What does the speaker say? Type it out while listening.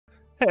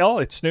Hey all,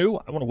 it's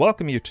Snoo. I want to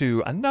welcome you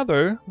to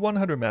another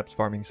 100 maps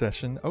farming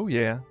session. Oh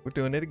yeah, we're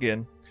doing it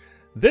again.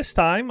 This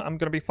time, I'm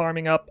going to be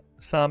farming up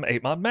some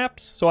 8-mod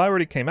maps. So I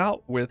already came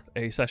out with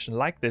a session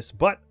like this,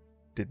 but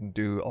didn't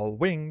do all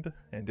winged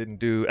and didn't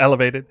do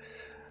elevated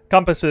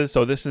compasses.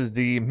 So this is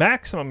the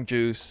maximum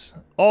juice,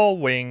 all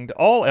winged,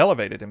 all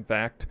elevated in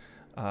fact,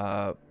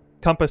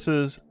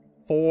 compasses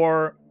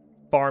for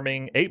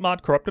farming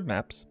 8-mod corrupted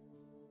maps,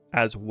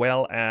 as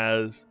well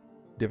as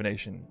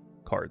divination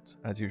cards,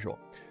 as usual.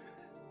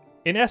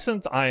 In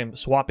essence, I'm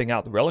swapping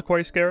out the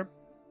Reliquary Scarab,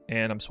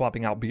 and I'm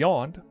swapping out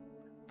Beyond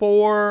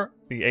for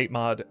the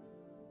 8-mod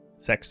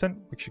Sextant,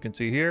 which you can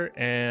see here,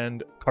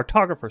 and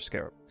Cartographer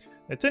Scarab.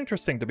 It's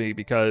interesting to me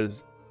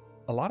because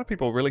a lot of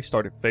people really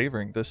started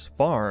favoring this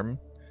farm.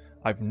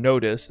 I've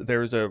noticed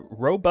there's a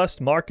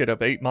robust market of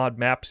 8-mod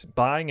maps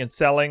buying and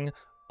selling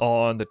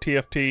on the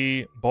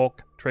TFT,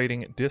 bulk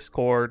trading,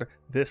 Discord,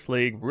 this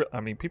league. I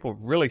mean, people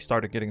really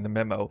started getting the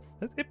memo.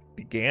 It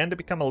began to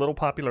become a little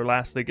popular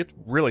last league. It's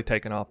really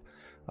taken off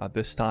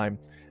this time.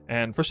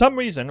 And for some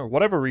reason, or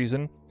whatever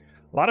reason,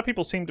 a lot of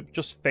people seem to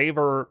just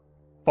favor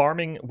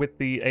farming with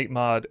the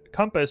 8-mod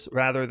compass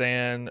rather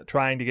than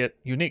trying to get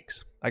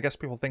uniques. I guess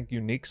people think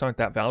uniques aren't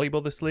that valuable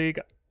this league.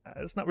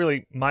 It's not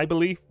really my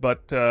belief,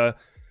 but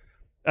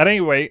at any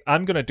rate,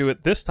 I'm going to do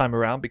it this time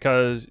around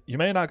because you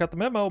may not got the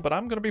memo, but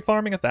I'm going to be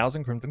farming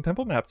 1,000 Crimson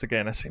Temple maps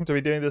again. I seem to be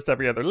doing this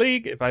every other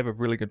league. If I have a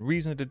really good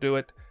reason to do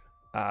it,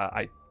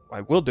 I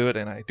will do it,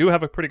 and I do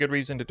have a pretty good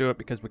reason to do it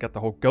because we got the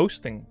whole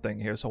ghosting thing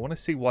here. So I want to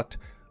see what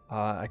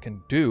I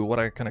can do, what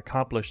I can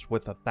accomplish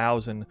with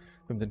 1,000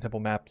 Crimson Temple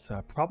maps.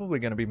 Probably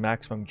going to be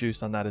maximum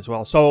juice on that as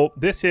well. So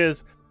this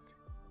is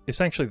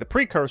essentially the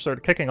precursor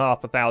to kicking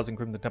off 1,000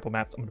 Crimson Temple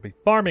maps. I'm going to be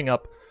farming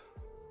up,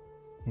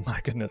 my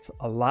goodness,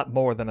 a lot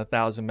more than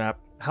 1,000 map.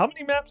 How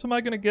many maps am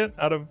I going to get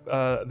out of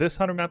this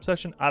 100 map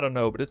session? I don't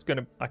know, but it's going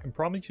to, I can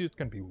promise you it's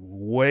going to be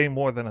way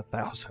more than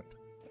 1,000.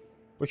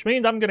 Which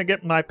means I'm going to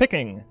get my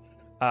picking.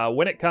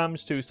 When it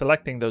comes to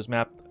selecting those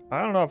maps,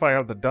 I don't know if I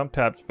have the dump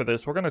tabs for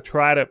this. We're going to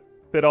try to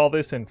fit all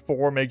this in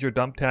 4 major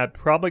dump tabs.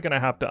 Probably going to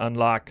have to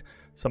unlock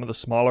some of the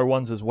smaller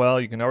ones as well.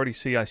 You can already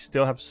see I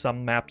still have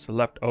some maps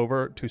left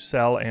over to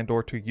sell and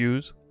or to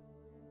use.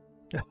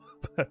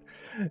 But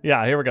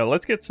yeah, here we go.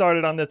 Let's get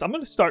started on this. I'm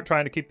going to start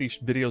trying to keep these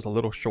videos a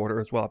little shorter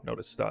as well. I've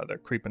noticed they're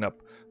creeping up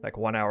like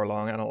 1 hour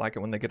long. I don't like it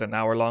when they get an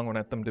hour long. I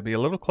want them to be a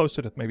little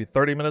closer to maybe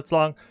 30 minutes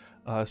long.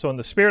 So in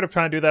the spirit of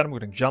trying to do that, I'm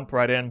going to jump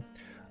right in.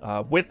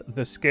 With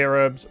the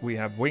Scarabs, we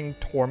have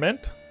Winged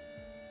Torment,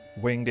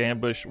 Winged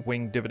Ambush,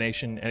 Winged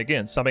Divination, and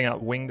again, subbing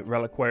out Winged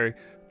Reliquary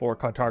for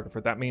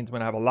Cartographer. That means I'm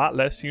going to have a lot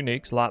less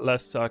uniques, a lot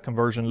less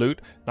conversion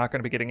loot. Not going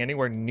to be getting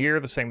anywhere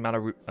near the same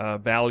amount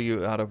of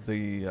value out of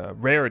the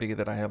rarity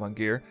that I have on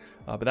gear,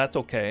 but that's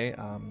okay.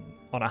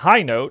 On a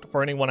high note,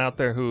 for anyone out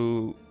there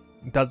who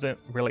doesn't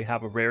really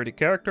have a rarity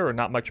character or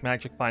not much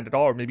magic find at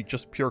all, or maybe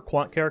just pure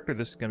quant character,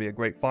 this is going to be a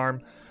great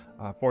farm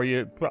for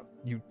you. Well,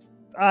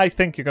 I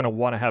think you're going to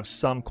want to have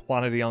some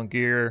quantity on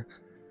gear.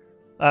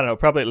 I don't know,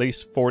 probably at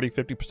least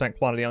 40-50%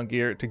 quantity on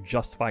gear to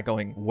justify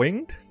going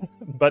winged.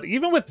 But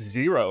even with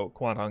 0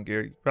 quant on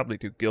gear, you probably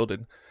do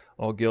gilded,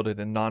 all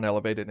gilded and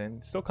non-elevated,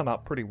 and still come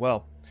out pretty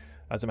well,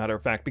 as a matter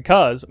of fact,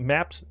 because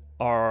maps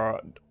are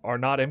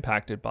not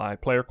impacted by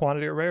player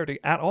quantity or rarity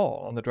at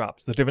all on the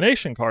drops. The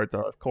divination cards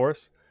are, of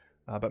course,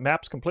 but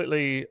maps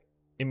completely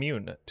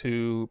immune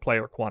to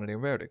player quantity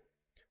and rarity.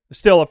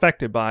 Still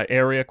affected by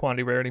area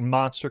quantity rarity,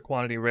 monster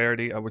quantity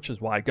rarity, which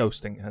is why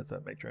ghosting has a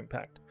major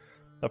impact,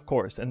 of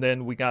course. And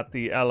then we got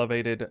the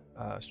elevated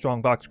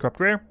Strongbox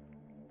Corrupt Rare,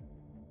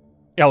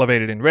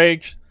 elevated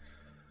Enraged.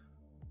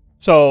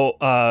 So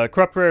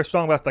Corrupt Rare,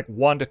 Strongbox, like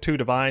 1 to 2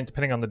 divines,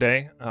 depending on the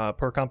day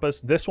per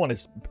compass. This one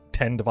is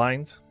 10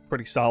 divines,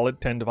 pretty solid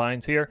 10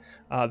 divines here.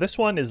 This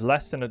one is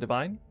less than a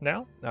divine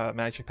now,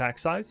 magic pack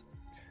size.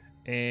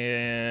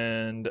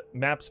 And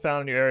maps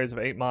found in your areas of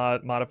 8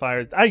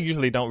 modifiers. I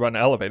usually don't run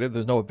elevated.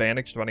 There's no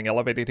advantage to running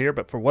elevated here,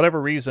 but for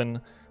whatever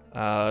reason,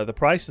 the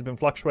price has been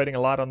fluctuating a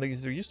lot on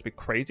these. They used to be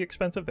crazy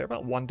expensive. They're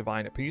about 1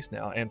 divine a piece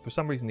now, and for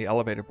some reason the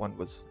elevated one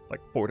was like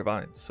 4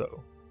 divines,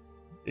 so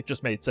it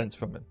just made sense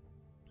from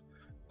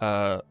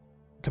a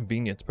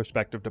convenience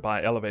perspective to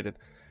buy elevated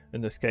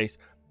in this case.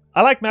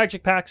 I like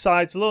magic pack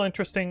size. It's a little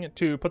interesting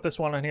to put this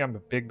one on here. I'm a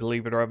big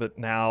believer of it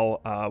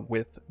now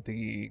with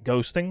the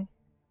ghosting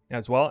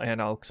as well, and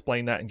I'll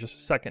explain that in just a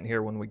second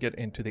here when we get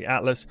into the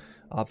Atlas.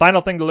 Final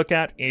thing to look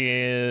at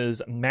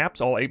is maps,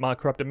 all 8-mod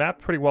corrupted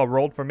map, pretty well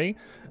rolled for me.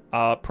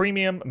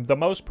 Premium, the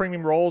most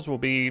premium rolls will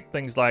be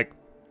things like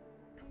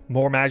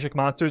more magic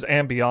monsters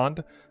and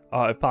beyond,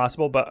 if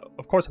possible, but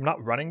of course I'm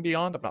not running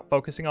beyond, I'm not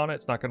focusing on it,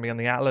 it's not going to be on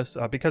the Atlas,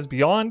 because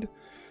beyond,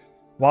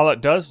 while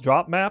it does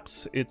drop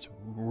maps, it's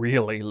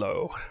really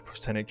low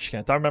percentage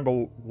chance. I remember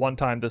one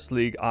time this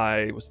league,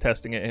 I was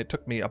testing it, and it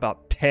took me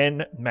about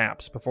 10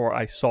 maps before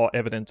I saw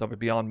evidence of a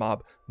Beyond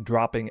mob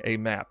dropping a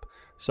map.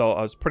 So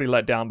I was pretty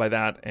let down by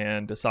that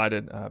and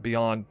decided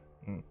Beyond,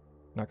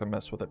 not going to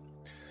mess with it.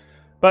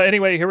 But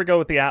anyway, here we go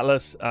with the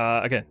Atlas.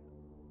 Again,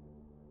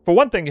 for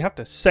one thing, you have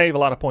to save a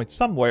lot of points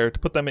somewhere to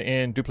put them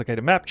in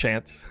duplicated map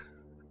chance.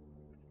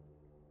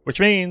 which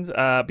means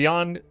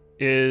Beyond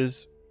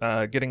is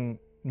getting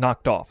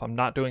knocked off. I'm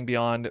not doing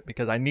Beyond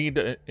because I need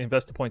to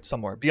invest the points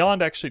somewhere.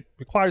 Beyond actually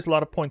requires a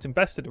lot of points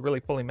invested to really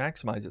fully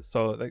maximize it,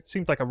 so it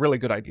seems like a really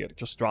good idea to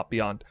just drop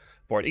Beyond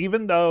for it,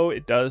 even though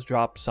it does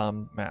drop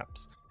some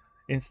maps.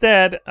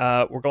 Instead,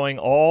 we're going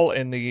all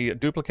in the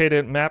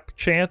duplicated map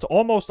chance,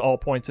 almost all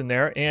points in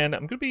there, and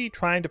I'm going to be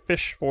trying to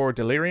fish for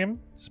Delirium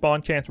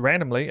spawn chance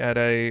randomly at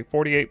a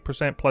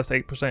 48% plus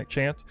 8%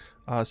 chance.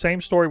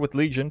 Same story with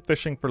Legion,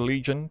 fishing for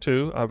Legion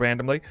too,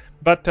 randomly.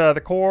 But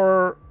the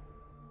core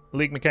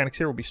League mechanics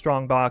here will be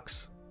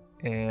Strongbox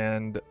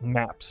and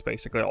maps,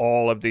 basically.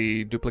 All of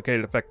the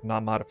duplicated effect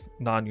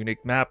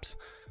non-unique maps,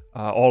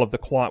 all of the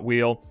Quant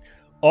wheel,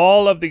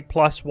 all of the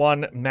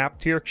 +1 map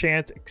tier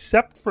chance,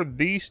 except for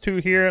these two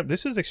here.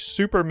 This is a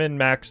super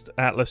min-maxed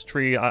Atlas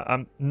tree.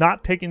 I'm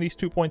not taking these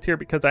 2 points here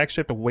because I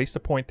actually have to waste a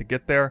point to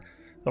get there.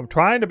 So I'm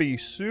trying to be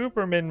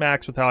super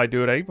min-maxed with how I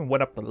do it. I even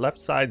went up the left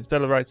side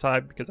instead of the right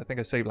side because I think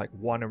I saved like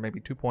 1 or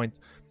maybe 2 points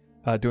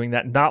doing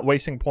that. Not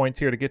wasting points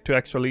here to get to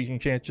extra Legion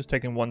chance, just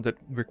taking ones that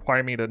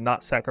require me to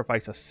not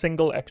sacrifice a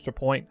single extra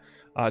point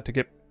to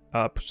get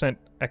 %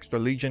 extra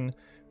Legion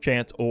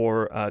chance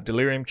or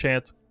Delirium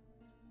chance.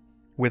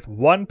 With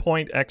 1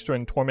 point extra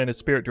in Tormented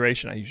Spirit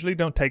duration. I usually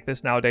don't take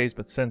this nowadays,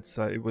 but since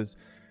it was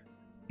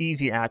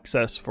easy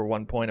access for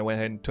 1 point, I went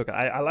ahead and took it.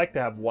 I like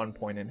to have 1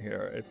 point in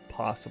here, if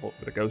possible,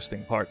 for the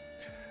ghosting part.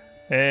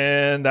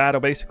 And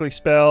that'll basically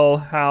spell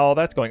how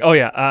that's going. Oh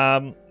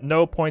yeah,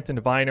 no points in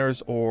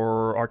Diviners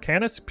or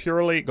Arcanists,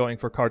 purely going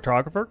for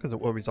Cartographer, because it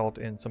will result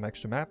in some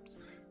extra maps.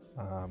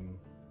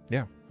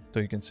 Yeah, so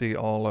you can see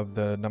all of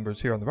the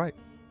numbers here on the right.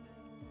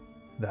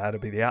 That'll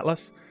be the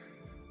Atlas.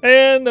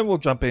 And then we'll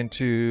jump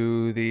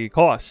into the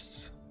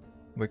costs,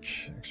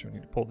 which actually we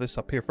need to pull this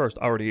up here first.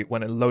 I already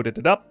went and loaded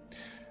it up.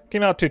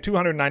 Came out to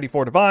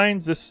 294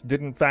 divines. This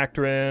didn't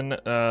factor in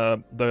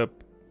the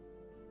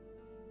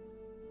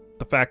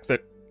fact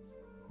that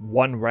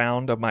 1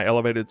 round of my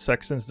elevated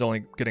sextants is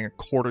only getting a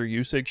quarter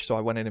usage, so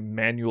I went in and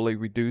manually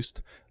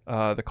reduced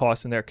the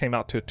cost in there. Came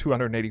out to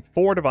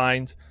 284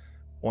 divines,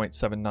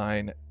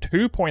 0.79,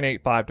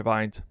 2.85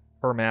 divines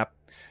per map.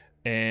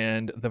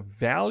 And the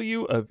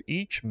value of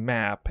each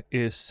map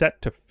is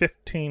set to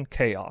 15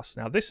 chaos.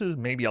 Now, this is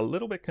maybe a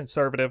little bit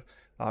conservative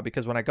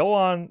because when I go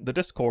on the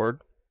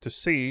Discord to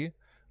see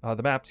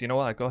the maps, you know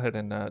what? I go ahead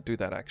and do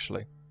that,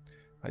 actually.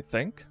 I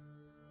think.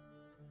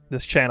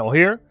 This channel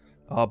here,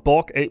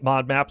 bulk 8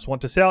 mod maps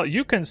want to sell.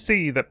 You can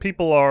see that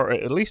people are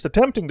at least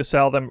attempting to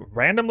sell them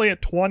randomly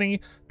at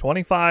 20,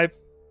 25,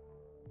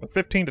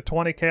 15 to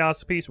 20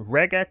 chaos apiece.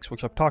 Regex,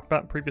 which I've talked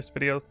about in previous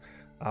videos,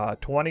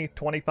 20,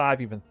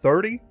 25, even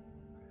 30.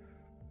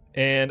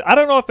 And I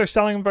don't know if they're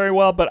selling them very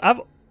well, but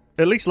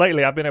at least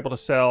lately, I've been able to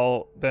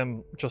sell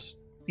them just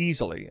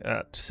easily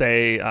at,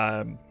 say,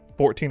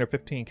 14 or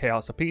 15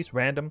 chaos apiece,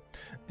 random,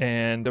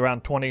 and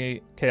around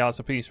 20 chaos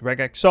apiece,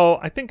 regex. So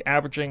I think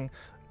averaging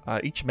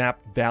each map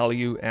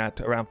value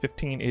at around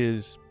 15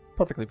 is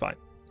perfectly fine.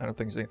 I don't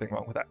think there's anything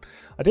wrong with that.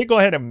 I did go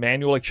ahead and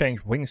manually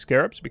change Wing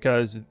Scarabs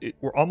because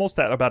we're almost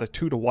at about a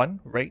 2-to-1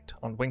 rate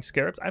on Wing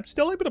Scarabs. I'm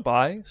still able to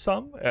buy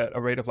some at a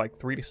rate of like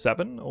 3 to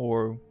 7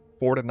 or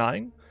 4 to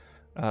 9.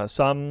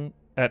 Some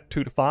at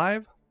 2 to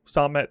 5,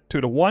 some at 2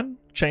 to 1,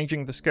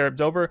 changing the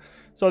scarabs over.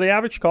 So the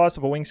average cost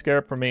of a Wing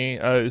Scarab for me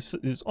is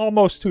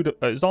almost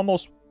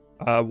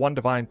 1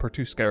 divine per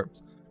 2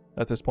 scarabs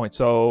at this point.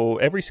 So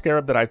every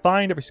scarab that I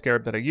find, every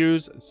scarab that I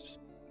use,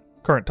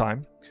 current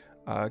time,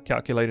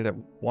 calculated at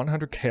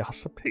 100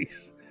 chaos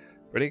apiece.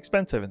 Pretty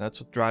expensive, and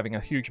that's what's driving a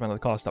huge amount of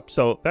the cost up.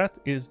 So that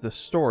is the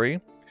story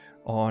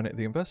on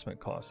the investment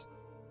cost.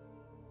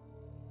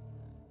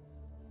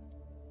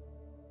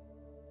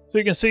 So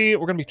you can see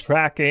we're going to be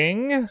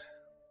tracking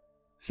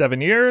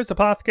 7 years,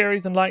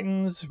 Apothecaries,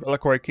 Enlightens,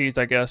 Reliquary Keys,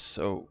 I guess,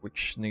 so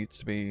which needs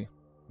to be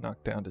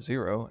knocked down to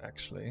 0,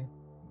 actually.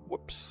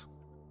 Whoops.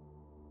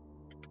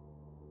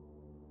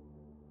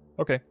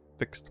 Okay,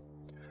 fixed.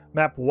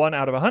 Map 1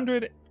 out of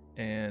 100,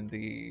 and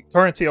the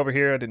currency over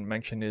here I didn't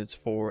mention is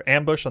for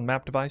Ambush on the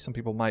map device. Some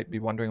people might be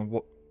wondering,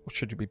 what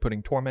should you be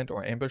putting Torment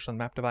or Ambush on the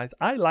map device?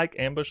 I like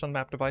Ambush on the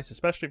map device,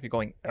 especially if you're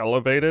going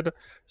elevated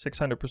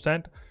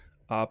 600%.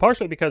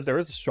 Partially because there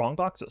is a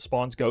strongbox that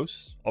spawns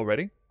ghosts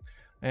already.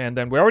 And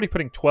then we're already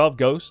putting 12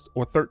 ghosts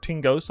or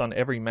 13 ghosts on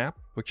every map,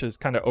 which is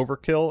kind of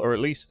overkill, or at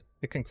least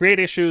it can create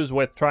issues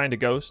with trying to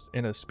ghost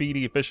in a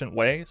speedy, efficient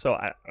way. So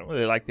I don't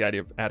really like the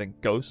idea of adding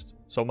ghosts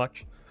so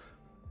much.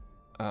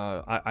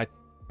 I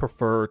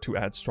prefer to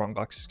add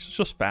strongbox. It's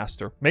just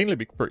faster, mainly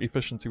for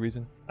efficiency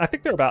reason. I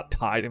think they're about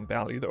tied in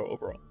value though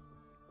overall.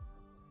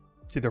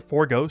 It's either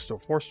 4 ghosts or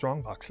 4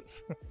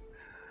 strongboxes.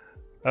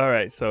 All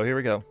right, so here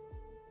we go.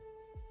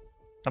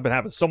 I've been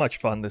having so much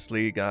fun this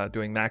league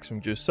doing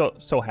maximum juice.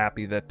 So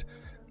happy that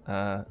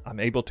I'm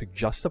able to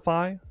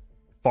justify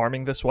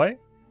farming this way,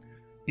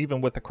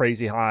 even with the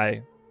crazy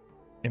high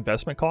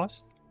investment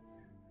cost.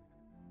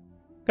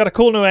 Got a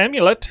cool new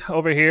amulet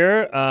over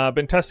here.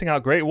 Been testing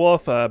out Great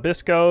Wolf,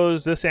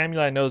 Biscos. This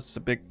amulet I know is a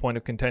big point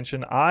of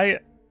contention. I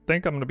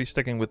think I'm going to be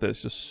sticking with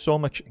this. Just so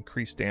much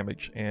increased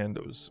damage, and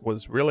it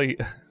was really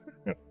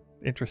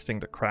interesting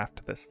to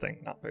craft this thing.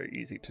 Not very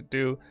easy to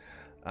do,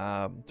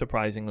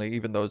 surprisingly,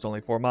 even though it's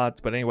only 4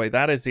 mods. But anyway,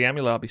 that is the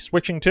amulet I'll be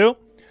switching to.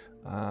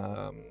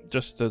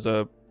 Just as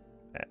a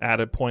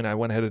added point, I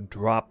went ahead and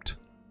dropped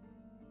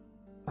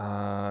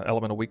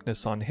Elemental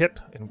Weakness on hit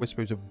and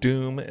Whispers of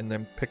Doom, and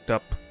then picked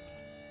up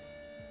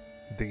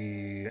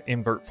the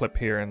invert flip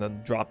here, and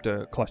then dropped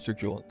a cluster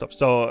jewel and stuff.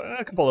 So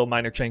a couple of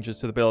minor changes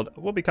to the build.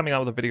 We'll be coming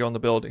out with a video on the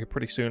build here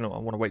pretty soon. I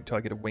want to wait until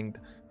I get a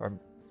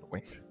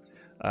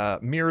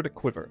mirrored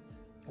quiver.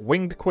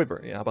 Winged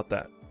quiver. Yeah, how about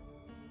that?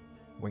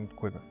 Winged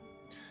quiver.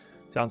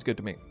 Sounds good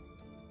to me.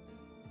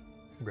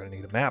 I'm going to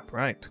need a map,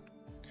 right?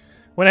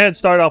 Went ahead and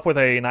started off with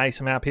a nice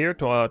map here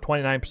to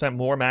 29%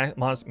 more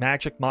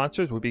magic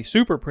monsters. Would be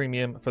super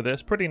premium for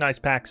this. Pretty nice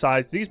pack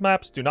size. These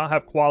maps do not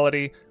have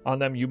quality on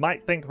them. You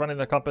might think running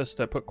the compass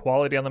to put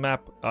quality on the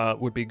map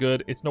would be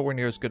good. It's nowhere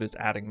near as good as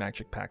adding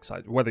magic pack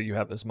size, whether you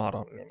have this mod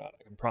on it or not.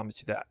 I can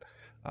promise you that.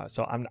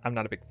 So I'm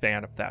not a big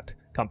fan of that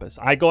compass.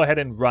 I go ahead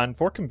and run,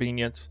 for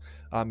convenience,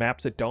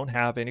 maps that don't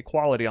have any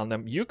quality on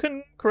them. You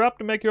can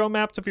corrupt and make your own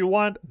maps if you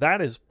want.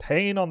 That is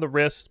pain on the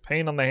wrists,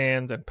 pain on the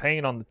hands, and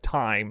pain on the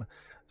time.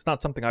 It's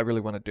not something I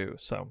really want to do,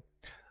 so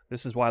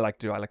this is what I like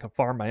to do. I like to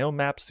farm my own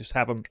maps, just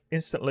have them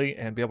instantly,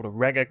 and be able to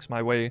regex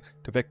my way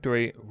to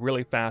victory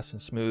really fast and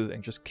smooth,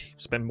 and just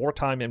spend more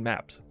time in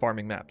maps,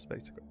 farming maps,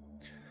 basically.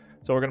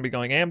 So we're going to be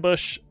going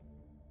ambush.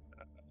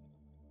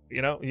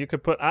 You know, you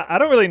could put... I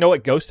don't really know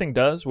what ghosting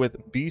does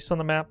with beasts on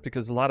the map,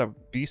 because a lot of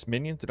beast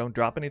minions that don't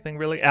drop anything,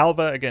 really.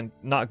 Alva, again,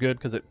 not good,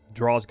 because it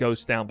draws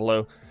ghosts down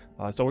below.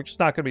 So we're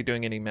just not going to be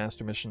doing any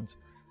master missions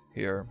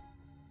here.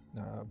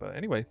 But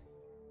anyway...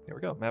 Here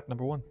we go, map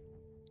number 1.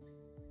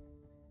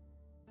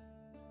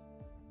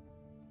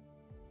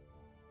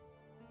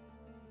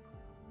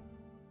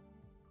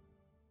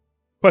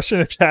 Question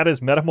in chat, is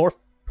Metamorph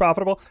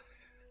profitable?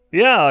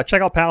 Yeah,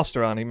 check out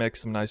Palsteron. He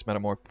makes some nice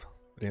Metamorph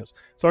videos.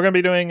 So we're going to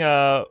be doing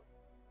a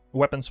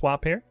weapon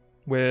swap here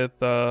with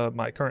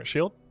my current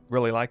shield.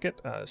 Really like it.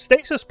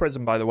 Stasis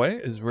Prism, by the way,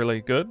 is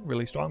really good,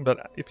 really strong.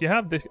 But if you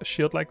have a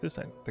shield like this,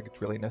 I don't think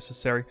it's really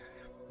necessary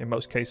in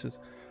most cases.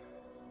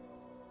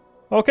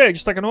 Okay,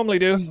 just like I normally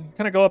do,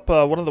 kind of go up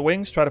one of the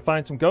wings, try to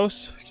find some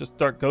ghosts, just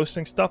start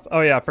ghosting stuff. Oh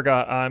yeah, I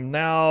forgot. I'm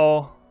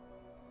now...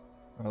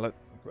 Let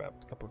me grab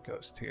a couple of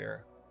ghosts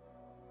here.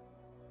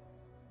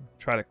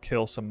 Try to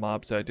kill some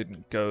mobs that I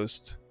didn't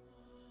ghost.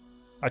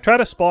 I try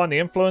to spawn the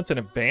influence in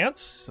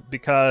advance,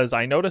 because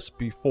I noticed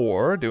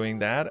before doing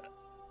that,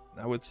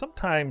 I would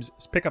sometimes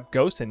pick up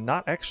ghosts and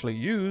not actually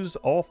use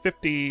all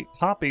 50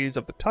 copies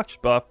of the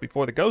touch buff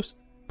before the ghost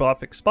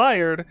buff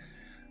expired.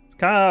 It's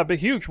kind of a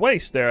huge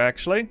waste there,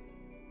 actually.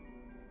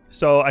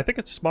 So I think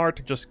it's smart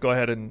to just go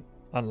ahead and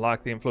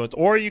unlock the influence.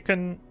 Or you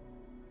can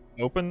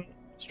open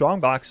strong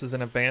boxes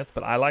in advance,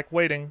 but I like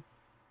waiting.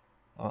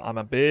 I'm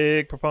a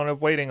big proponent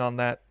of waiting on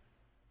that.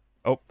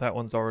 Oh, that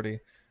one's already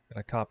in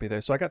a copy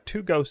there. So I got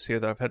 2 ghosts here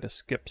that I've had to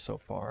skip so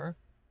far.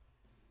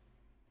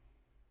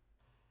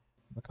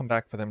 I'll come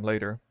back for them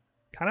later.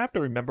 Kind of have to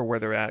remember where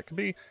they're at. It could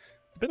be...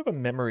 It's a bit of a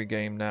memory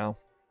game now,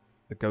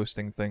 the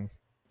ghosting thing.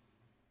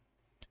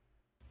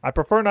 I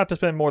prefer not to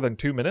spend more than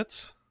 2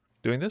 minutes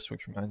doing this,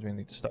 which reminds me I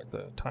need to start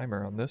the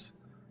timer on this.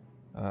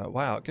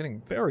 Wow,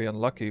 getting very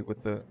unlucky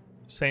with the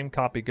same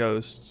copy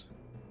ghosts.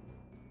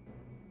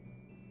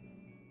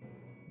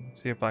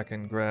 Let's see if I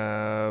can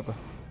grab...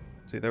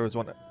 Let's see, there was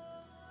one...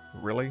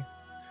 Really?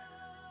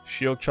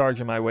 Shield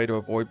charge in my way to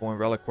avoid Voidborn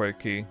Reliquary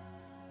Key.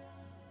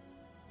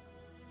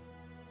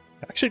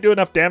 Actually do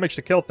enough damage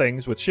to kill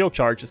things with shield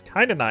charge is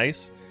kind of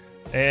nice.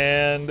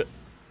 And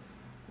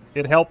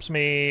it helps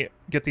me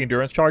get the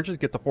endurance charges,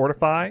 get the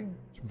fortify.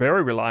 It's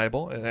very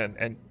reliable,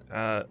 and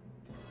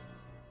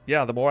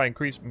yeah, the more I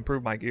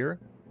improve my gear,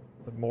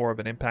 the more of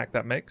an impact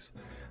that makes.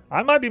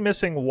 I might be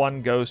missing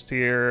 1 ghost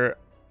here.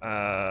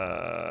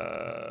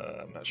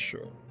 I'm not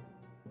sure.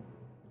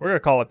 We're gonna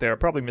call it there.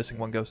 Probably missing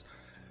 1 ghost.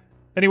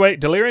 Anyway,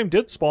 Delirium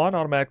did spawn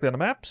automatically on the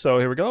map, so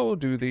here we go.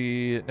 Do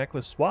the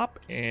necklace swap,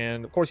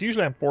 and of course,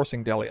 usually I'm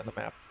forcing Deli on the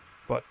map,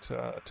 but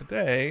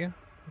today I'm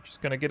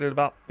just gonna get it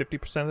about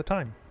 50% of the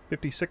time.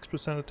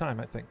 56% of the time,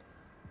 I think.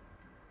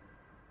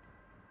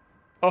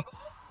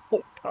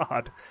 Oh,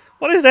 God.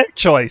 What is that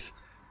choice?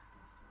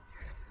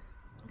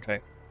 Okay.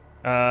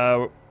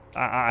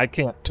 I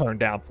can't turn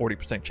down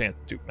 40% chance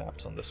to do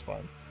maps on this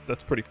fun.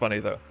 That's pretty funny,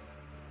 though.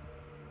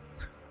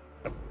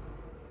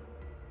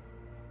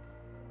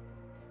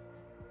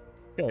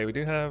 Okay, we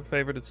do have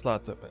favorited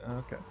slots open.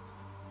 Okay.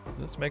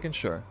 Just making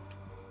sure. A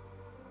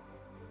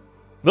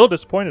little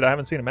disappointed I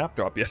haven't seen a map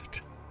drop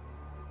yet.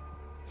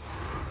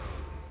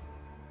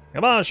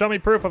 Come on, show me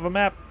proof of a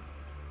map.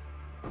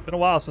 Been a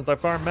while since I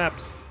farmed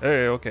maps.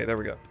 Hey, okay, there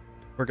we go.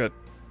 We're good.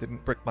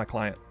 Didn't brick my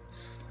client.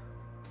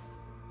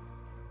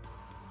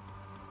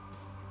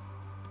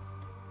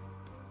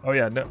 Oh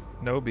yeah,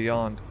 no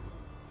beyond.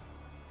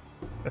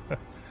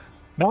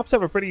 Maps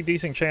have a pretty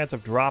decent chance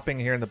of dropping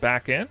here in the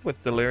back end,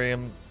 with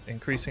Delirium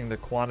increasing the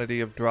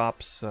quantity of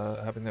drops,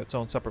 having its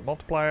own separate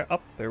multiplier.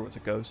 Up there was a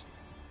ghost.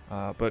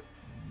 But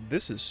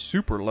this is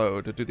super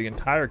low to do the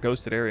entire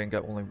ghosted area and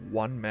get only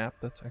one map.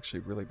 That's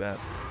actually really bad.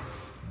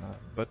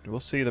 But we'll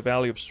see the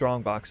value of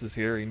strong boxes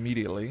here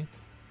immediately.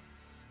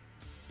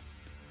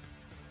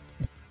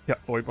 Yeah,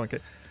 void point key.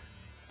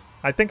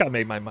 I think I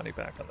made my money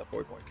back on the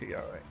void point key.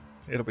 All right,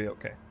 it'll be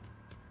okay.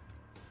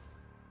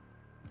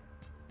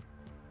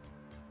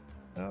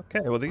 Okay,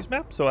 well these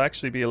maps will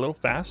actually be a little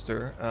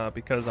faster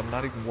because I'm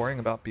not even worrying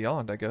about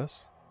beyond, I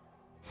guess.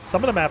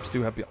 Some of the maps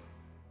do have beyond.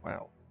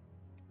 Wow.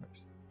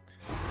 Nice.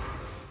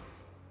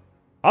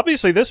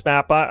 Obviously this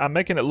map, I'm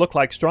making it look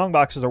like strong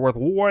boxes are worth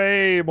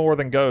way more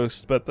than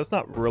ghosts, but that's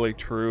not really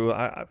true.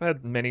 I've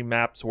had many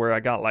maps where I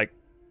got like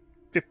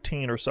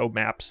 15 or so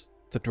maps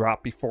to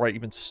drop before I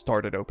even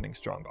started opening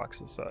strong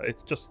boxes.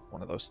 It's just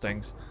one of those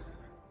things.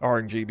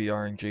 RNG be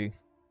RNG.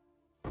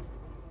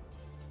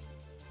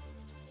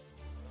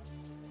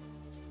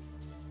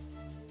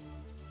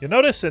 You'll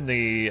notice in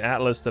the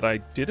atlas that I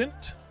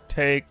didn't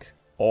take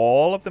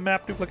all of the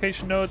map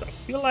duplication nodes. I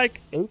feel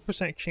like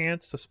 8%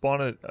 chance to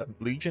spawn a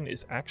legion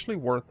is actually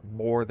worth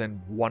more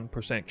than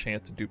 1%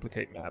 chance to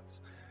duplicate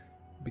maps.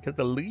 Because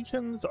the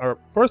legions are...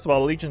 First of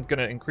all, the legion's going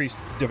to increase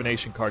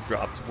divination card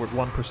drops, where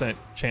 1%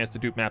 chance to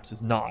dupe maps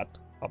is not,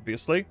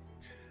 obviously.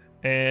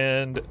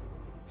 And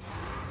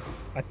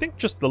I think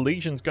just the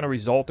legion's going to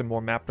result in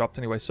more map drops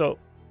anyway. So,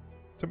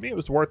 to me, it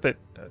was worth it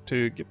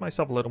to give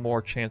myself a little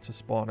more chance to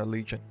spawn a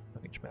legion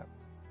on each map.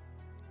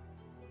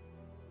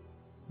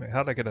 Wait,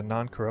 how did I get a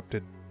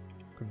non-corrupted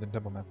Crimson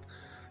Temple map?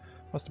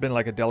 Must have been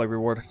like a daily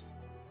reward.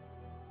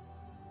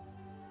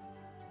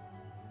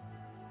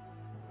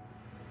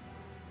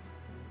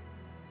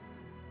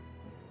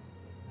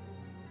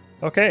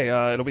 Okay,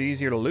 it'll be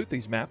easier to loot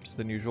these maps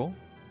than usual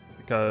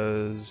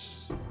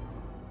because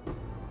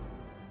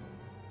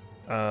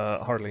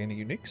hardly any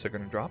uniques are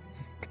going to drop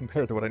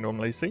compared to what I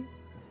normally see.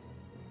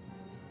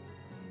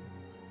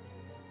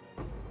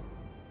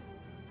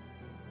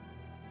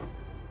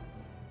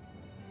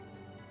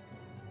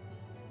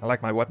 I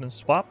like my weapons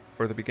swap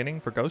for the beginning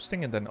for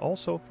ghosting and then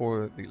also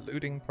for the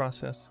looting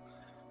process.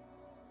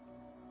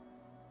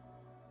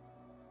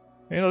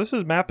 You know, this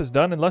map is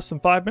done in less than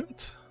 5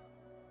 minutes.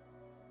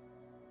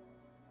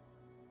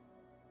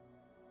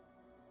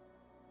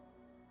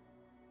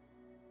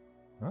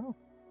 Oh.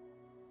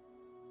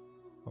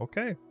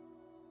 Okay.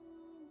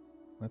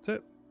 That's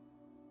it.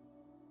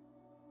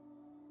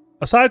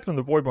 Aside from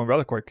the Voidborn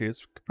Reliquary key,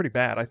 it's pretty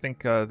bad. I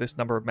think this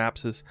number of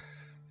maps is...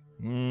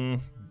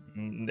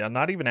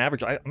 not even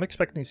average. I'm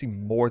expecting to see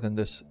more than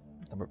this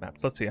number of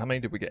maps. Let's see, how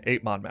many did we get?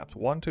 8 mod maps.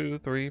 1, 2,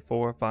 3,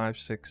 4, 5,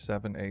 6,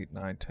 7, 8,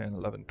 9, 10,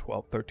 11,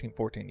 12, 13,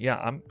 14. Yeah,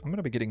 I'm going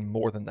to be getting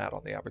more than that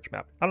on the average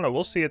map. I don't know.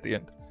 We'll see at the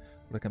end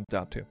what it comes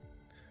down to.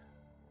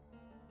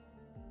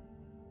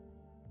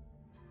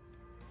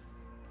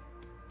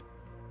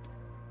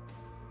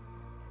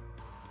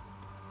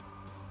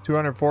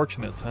 $200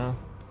 fortunates, huh?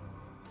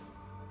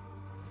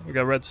 We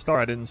got a red star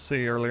I didn't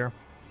see earlier.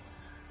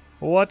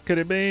 What could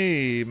it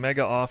be?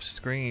 Mega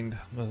off-screened.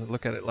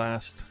 Look at it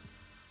last.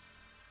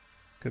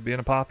 Could be an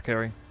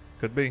apothecary.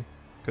 Could be.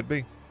 Could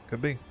be.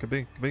 Could be. Could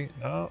be. Could be.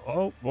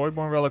 Oh,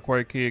 Voidborn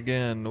Reliquary key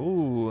again.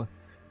 Ooh.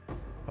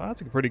 Well,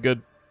 that's a pretty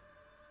good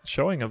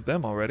showing of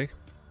them already.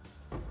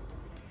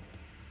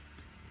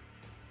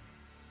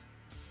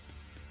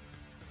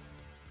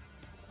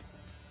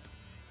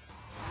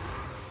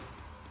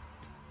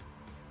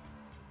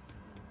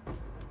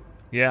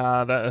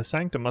 Yeah, that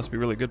Sanctum must be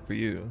really good for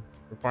you.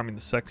 For farming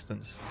the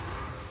sextants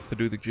to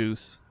do the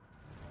juice.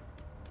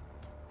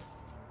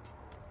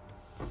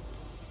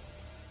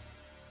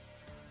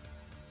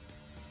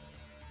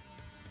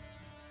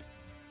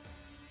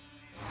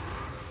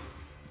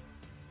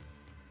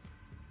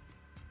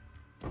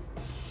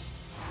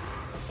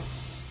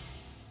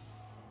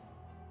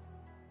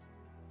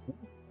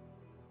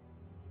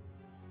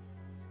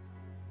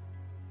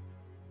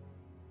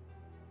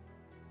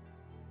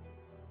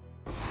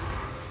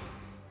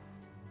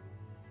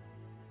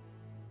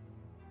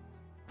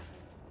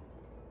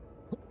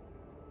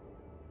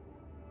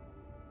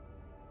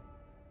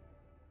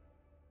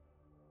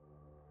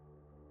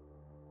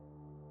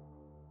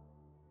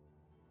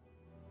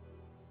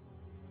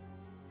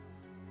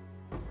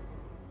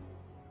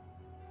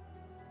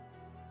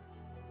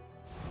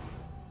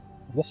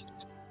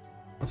 What?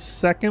 A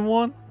second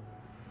one?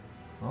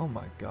 Oh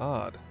my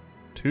god.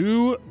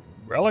 2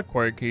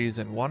 reliquary keys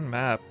in 1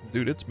 map.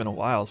 Dude, it's been a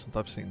while since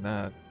I've seen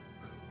that.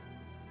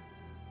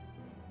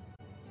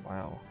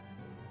 Wow.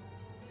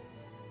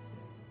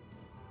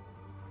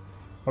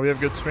 Oh, we have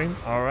a good stream?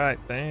 Alright,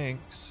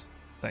 thanks.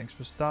 Thanks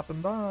for stopping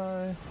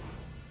by.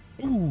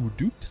 Ooh,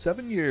 duped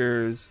 7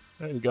 years.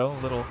 There you go, a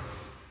little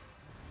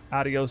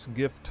adios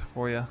gift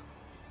for you.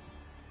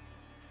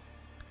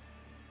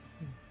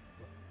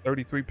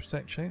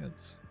 33%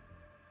 chance.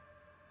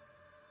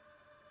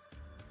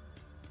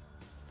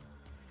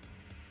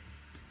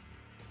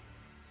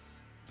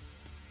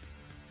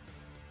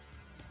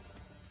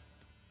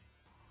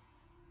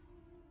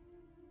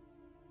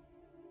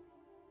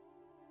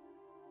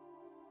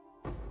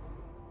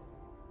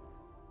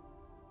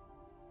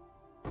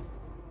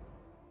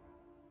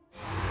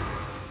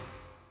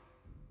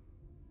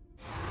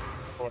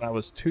 When I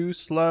was too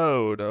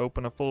slow to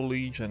open a full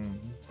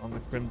legion on the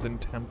Crimson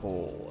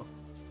Temple.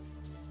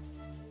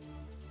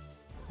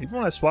 Even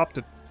when I swapped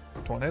to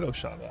Tornado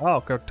Shot.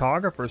 Oh,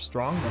 Cartographer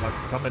Strong Box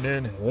coming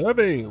in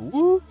heavy.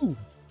 Woo!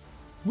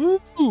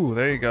 Woo!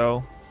 There you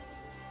go.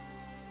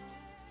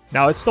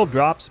 Now, it still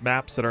drops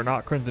maps that are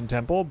not Crimson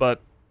Temple,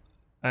 but...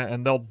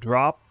 And they'll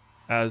drop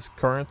as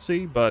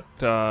currency, but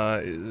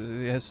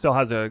it still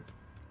has a...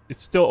 It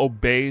still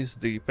obeys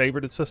the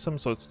favorited system,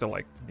 so it's still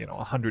like,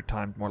 100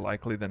 times more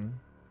likely than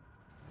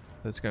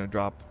it's going to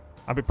drop.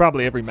 I mean,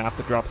 probably every map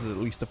that drops is at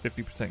least a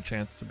 50%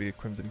 chance to be a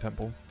Crimson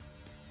Temple.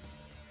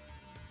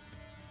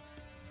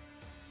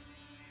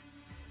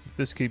 If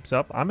this keeps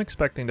up, I'm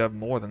expecting to have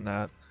more than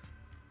that.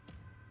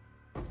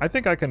 I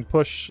think I can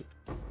push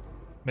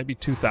maybe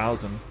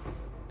 2,000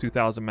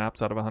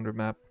 maps out of 100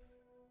 map.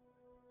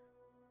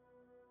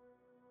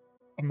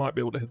 I might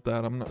be able to hit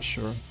that, I'm not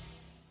sure.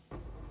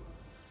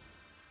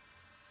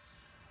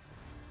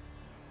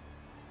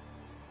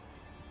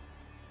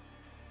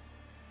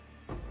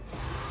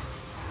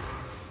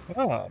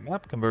 Ah,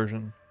 map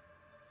conversion.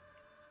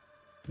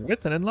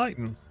 With an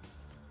Enlighten.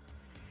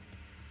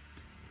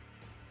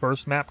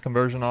 First map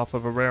conversion off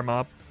of a rare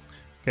mob.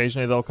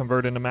 Occasionally they'll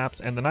convert into maps,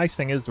 and the nice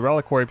thing is the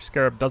Reliquary of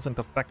Scarab doesn't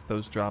affect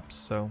those drops,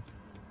 so...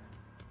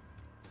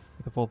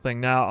 The full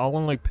thing. Now, I'll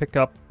only pick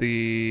up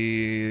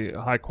the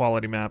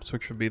high-quality maps,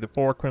 which would be the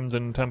 4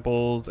 Crimson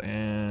Temples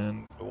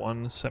and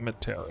 1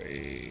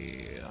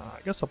 Cemetery. I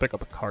guess I'll pick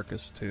up a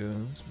Carcass, too.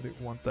 Somebody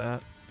want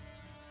that.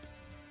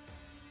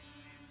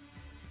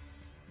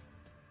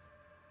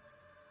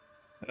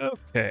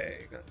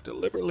 Okay, gonna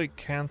deliberately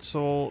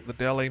cancel the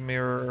Delhi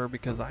Mirror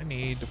because I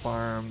need to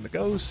farm the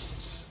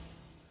ghosts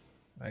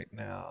right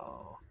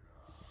now.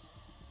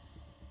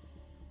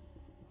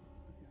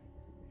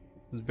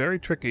 This is very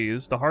tricky.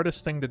 This is the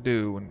hardest thing to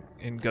do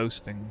in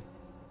ghosting.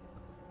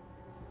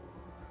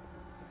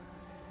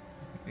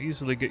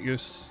 Easily get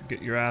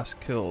your ass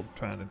killed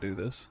trying to do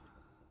this.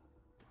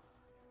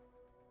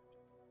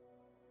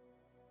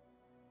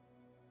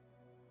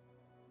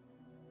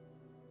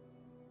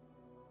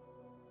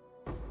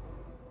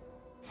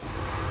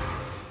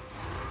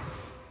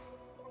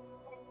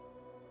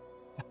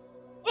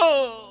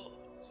 Oh,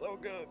 so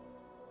good.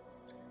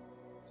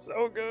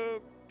 So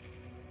good.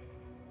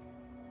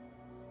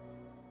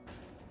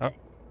 Oh.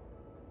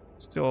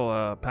 Still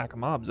a pack of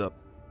mobs up.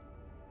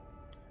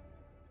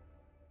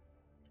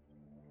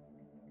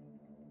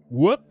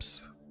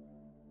 Whoops.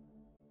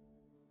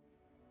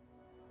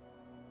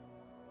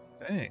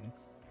 Dang.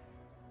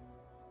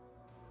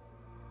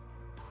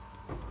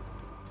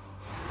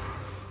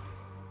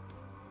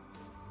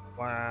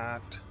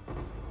 What?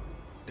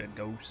 Dead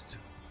ghost.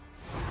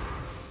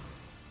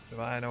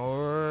 Divine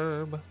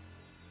Orb.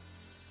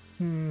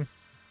 So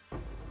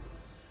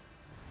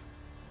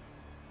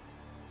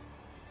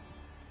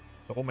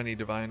many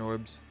Divine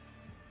Orbs.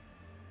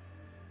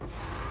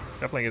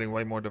 Definitely getting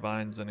way more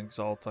Divines than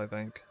Exalts, I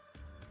think.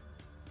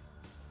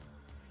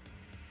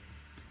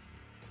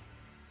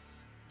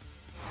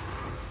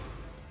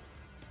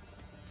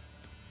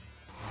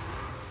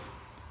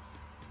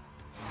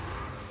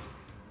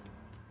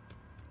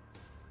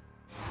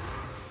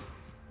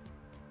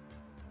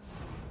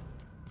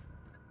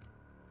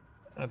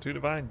 Two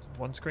Divines,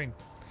 one screen.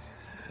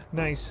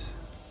 Nice.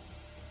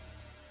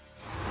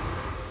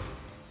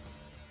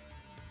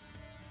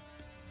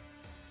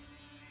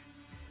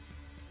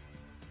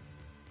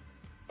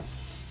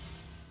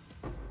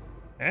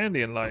 And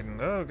the Enlightened,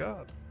 oh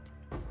god.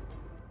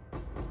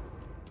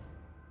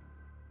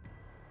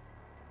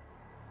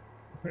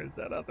 Where's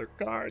that other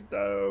card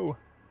though?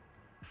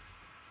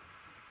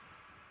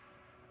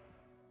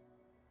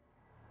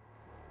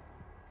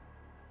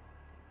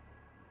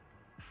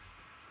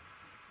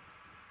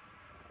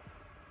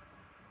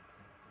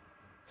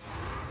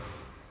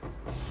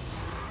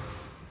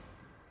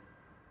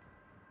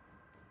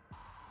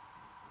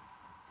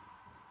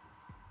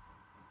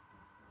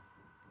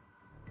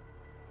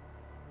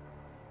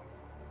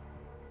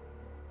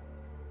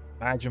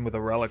 Imagine with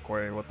a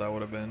Reliquary what that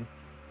would have been.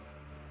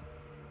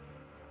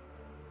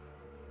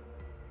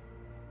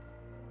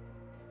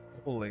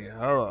 Holy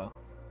hell.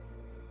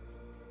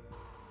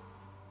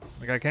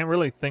 Like, I can't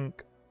really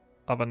think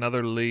of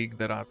another league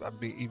that I'd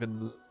be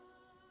even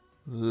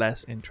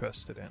less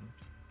interested in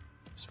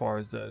as far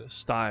as the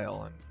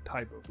style and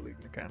type of league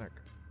mechanic.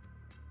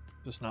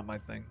 Just not my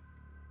thing.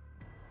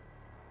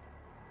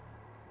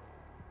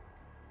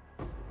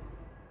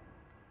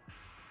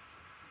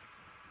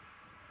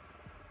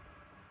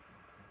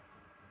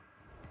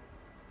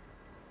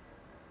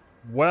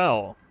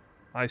 Well,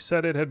 I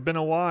said it had been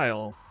a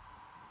while.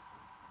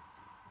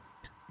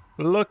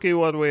 Looky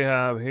what we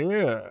have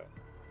here.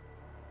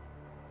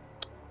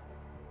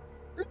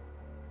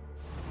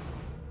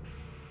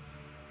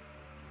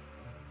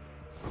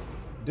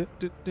 That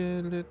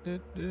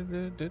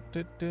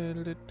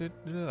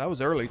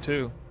was early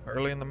too.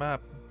 Early in the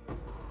map.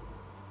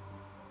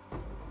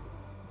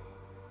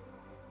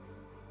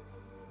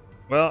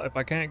 Well, if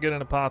I can't get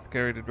an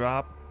Apothecary to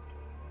drop,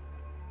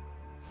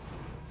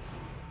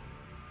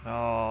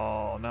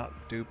 No, not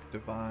dupe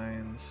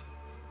divines.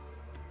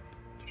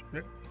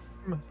 Shit.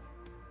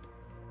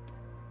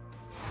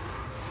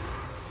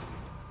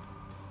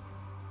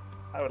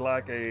 I would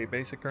like a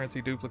basic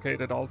currency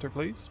duplicated altar,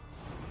 please.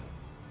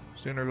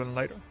 Sooner than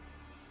later.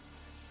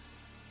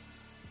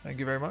 Thank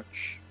you very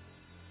much.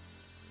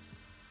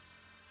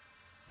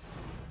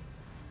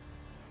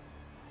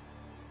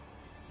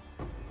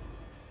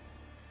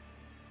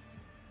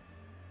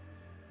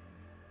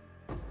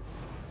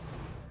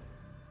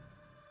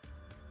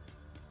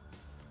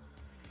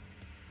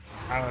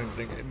 I don't even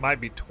think it might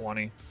be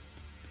 20.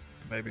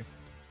 Maybe.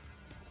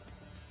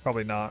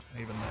 Probably not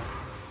even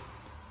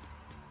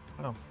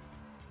that. Oh.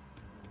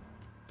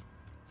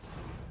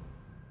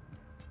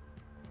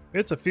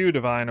 It's a few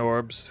divine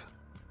orbs.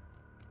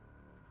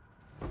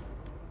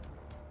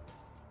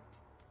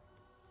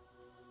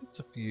 It's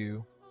a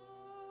few.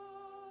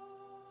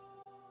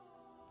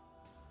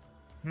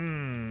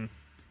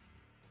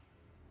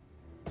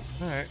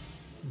 Alright.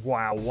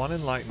 Wow, one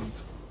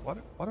enlightened. Why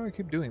do I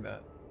keep doing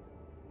that?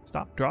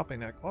 Stop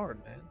dropping that card,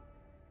 man.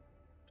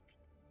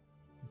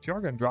 If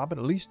you're gonna drop it,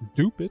 at least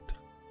dupe it.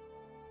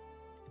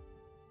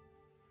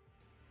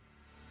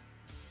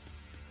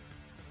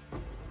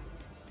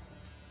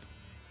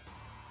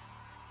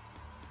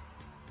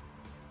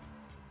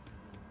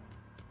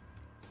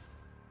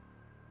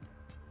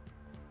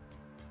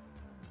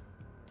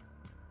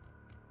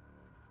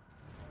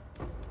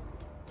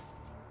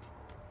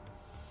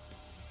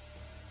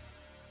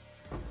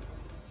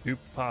 Dupe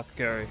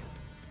Apothecary.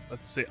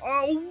 Let's see.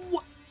 Oh!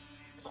 What?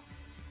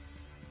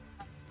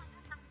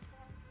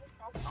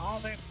 Oh,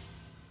 man.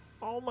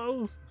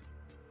 Almost.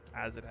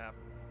 As it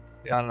happened.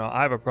 Yeah, I don't know.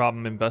 I have a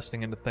problem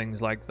investing into things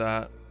like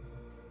that.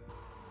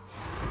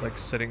 Like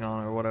sitting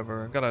on or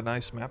whatever. Got a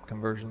nice map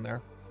conversion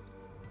there.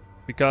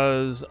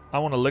 Because I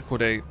want to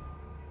liquidate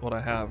what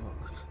I have.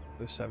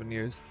 There's 7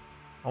 years.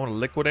 I want to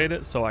liquidate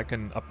it so I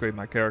can upgrade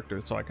my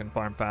character so I can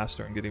farm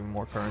faster and get even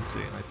more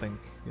currency. And I think,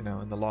 you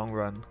know, in the long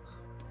run,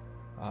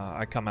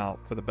 I come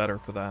out for the better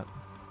for that.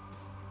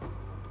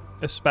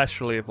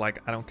 Especially if, like,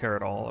 I don't care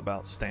at all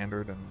about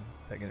standard and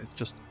taking it. It's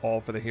just all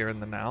for the here and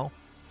the now.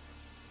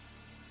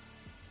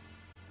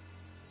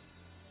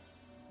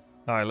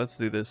 Alright, let's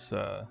do this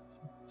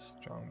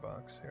strong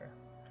box here.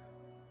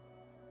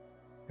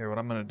 Here, what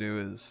I'm going to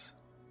do is...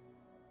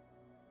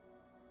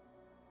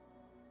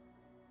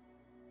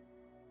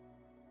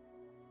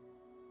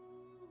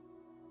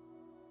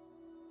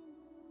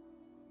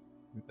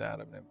 do that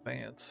in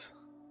advance.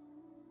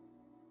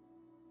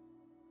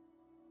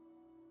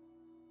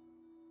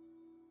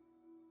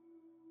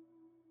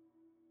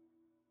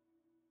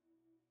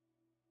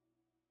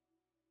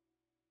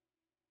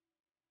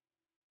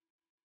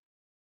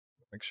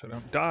 Make sure I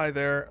don't die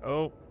there.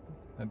 Oh,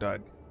 I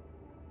died.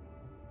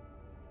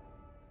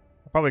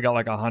 I probably got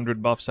like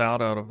 100 buffs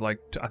out of like...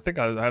 I think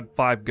I had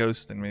 5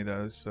 ghosts in me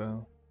though,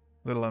 so...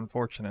 a little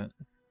unfortunate.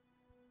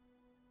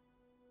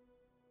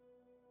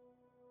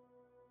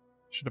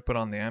 Should have put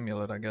on the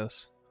amulet, I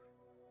guess.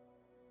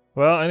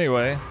 Well,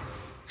 anyway.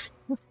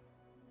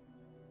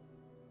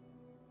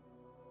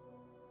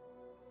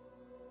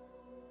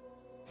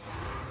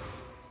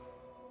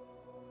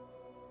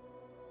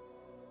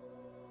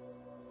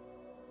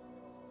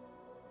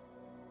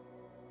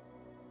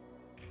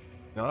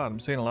 God, I'm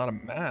seeing a lot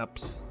of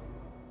maps.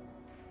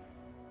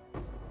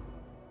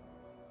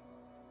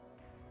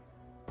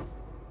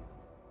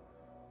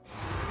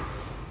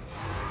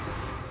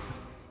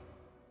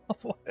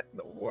 What in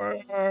the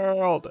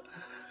world?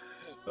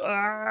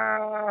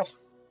 Ah!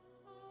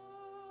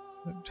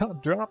 I'm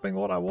not dropping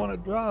what I want to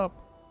drop.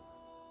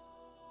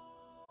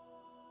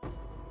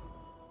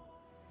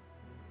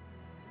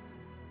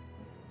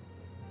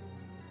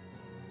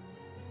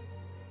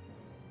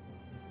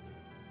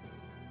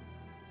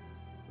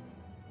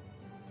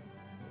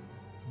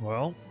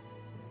 Well,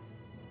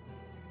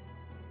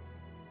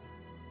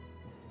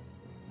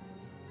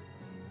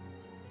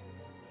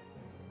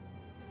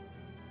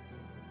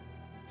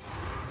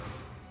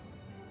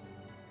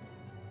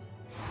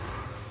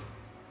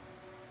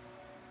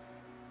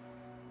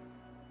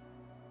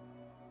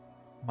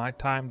 my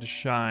time to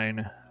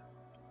shine.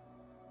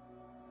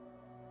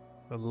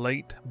 The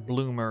late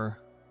bloomer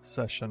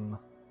session.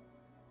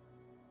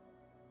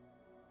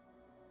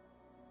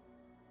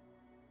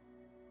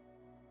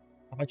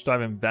 How much do I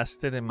have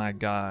invested in my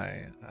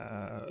guy?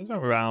 It's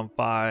around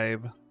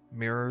 5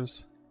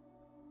 mirrors.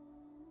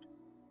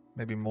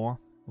 Maybe more.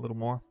 A little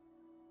more.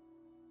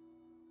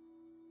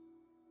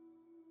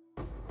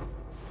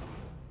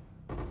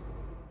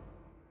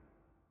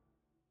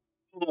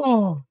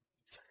 Oh,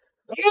 so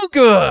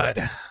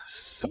good!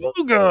 So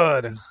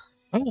good!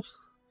 Oh,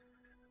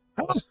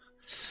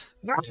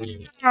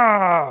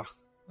 ah.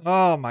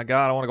 Oh my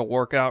god, I want to go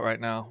work out right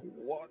now.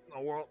 What in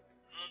the world?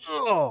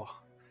 Oh.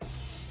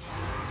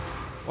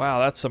 Wow,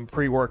 that's some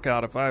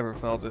pre-workout if I ever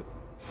felt it.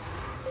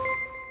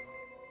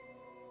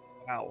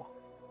 Wow.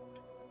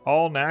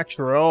 All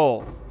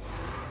natural.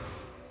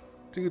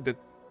 Dude, the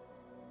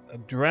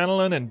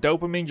adrenaline and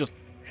dopamine just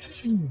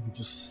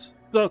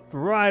looked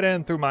right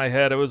in through my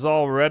head. It was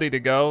all ready to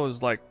go. It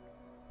was like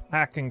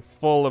packing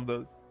full of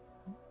those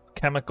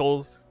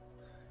chemicals.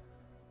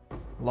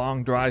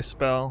 Long dry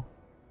spell.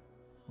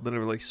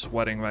 Literally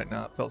sweating right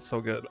now. It felt so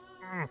good.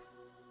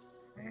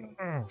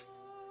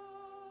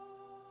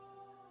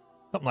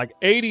 Something like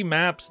 80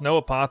 maps, no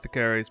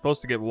apothecary.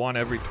 Supposed to get one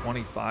every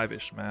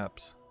 25-ish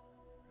maps.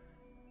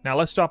 Now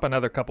let's drop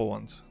another couple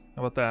ones.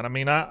 How about that? I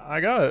mean,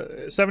 I got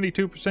a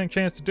 72%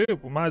 chance to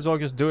dupe. We might as well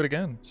just do it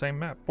again. Same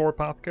map. 4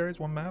 apothecaries,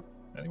 1 map.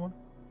 Anyone?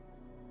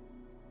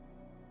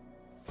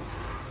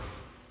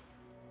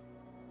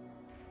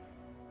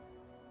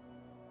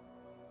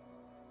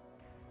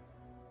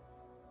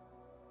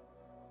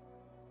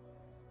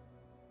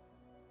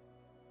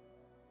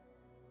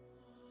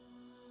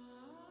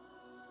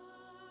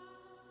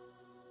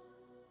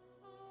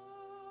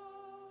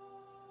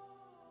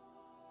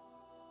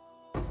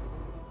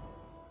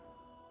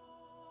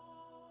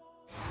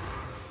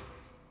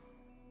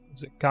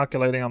 Is it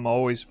calculating I'm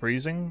always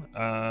freezing?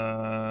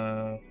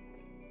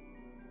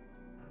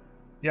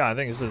 Yeah, I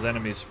think it says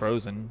enemies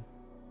frozen.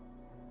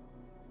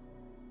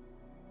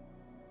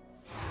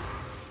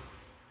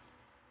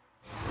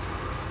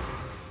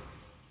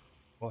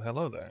 Well,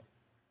 hello there.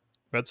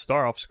 Red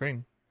star off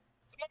screen.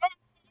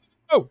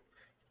 Oh!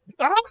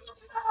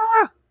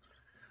 Ah!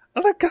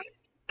 Look,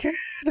 kid!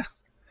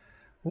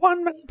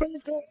 One map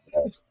after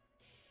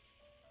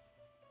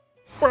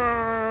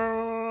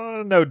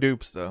another. No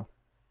dupes, though.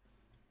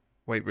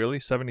 Wait, really?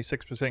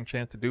 76%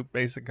 chance to dupe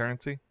basic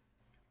currency?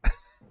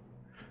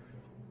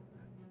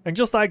 And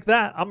just like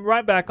that, I'm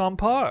right back on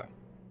par.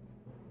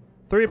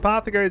 3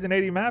 apothecaries and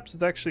 80 maps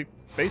is actually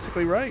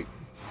basically right.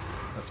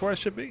 That's where I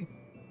should be.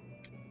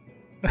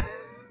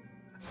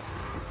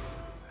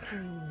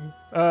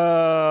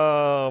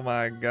 Oh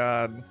my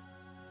god.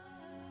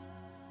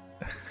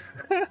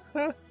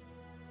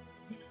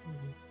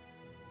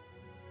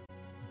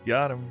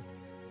 Got him.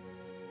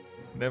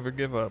 Never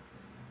give up.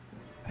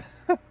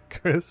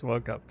 Chris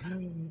woke up.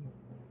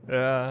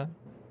 Yeah.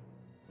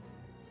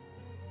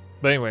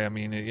 But anyway, I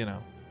mean, you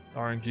know,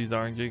 RNG's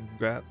RNG.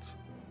 Congrats.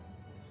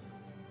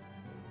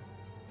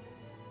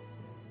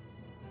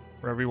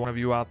 For every one of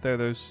you out there,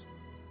 there's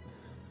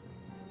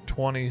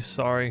 20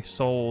 sorry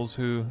souls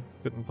who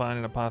couldn't find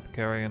an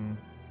apothecary in,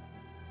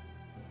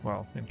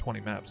 well, in 20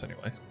 maps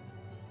anyway.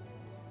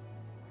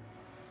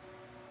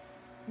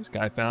 This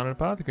guy found an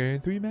apothecary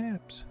in 3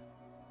 maps.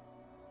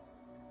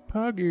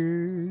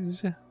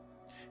 Poggers.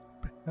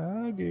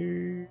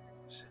 Poggers.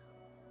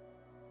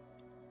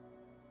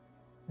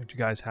 Aren't you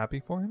guys happy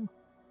for him?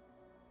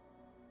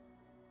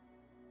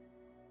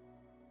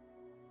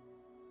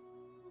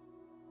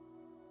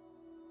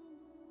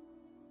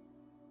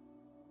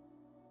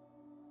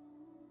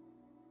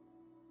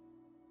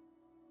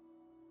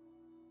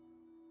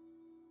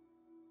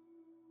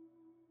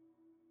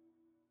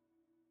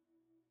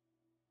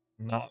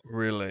 Not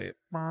really.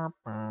 Why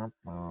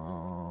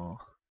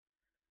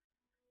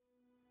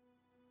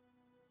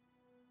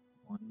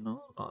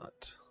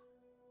not?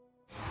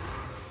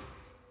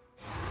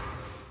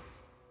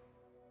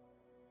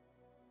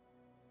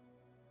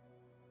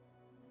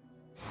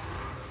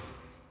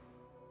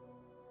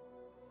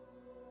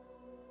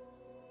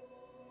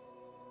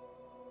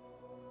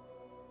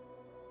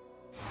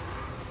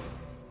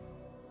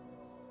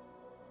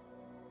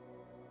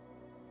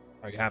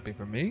 Are you happy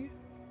for me?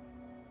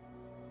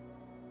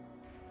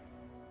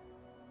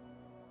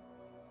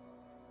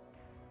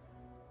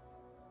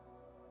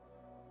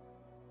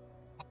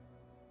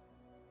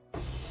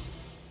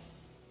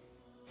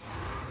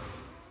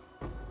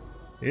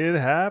 It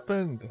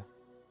happened.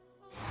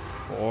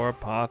 4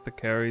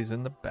 apothecaries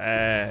in the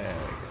bag.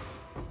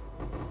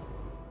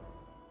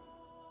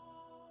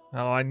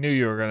 Oh, I knew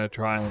you were going to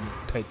try and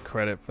take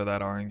credit for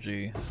that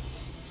RNG.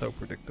 So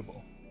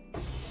predictable.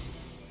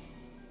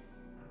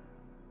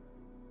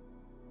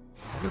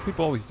 Why do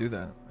people always do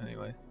that,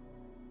 anyway?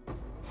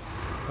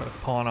 Try to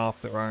pawn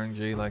off their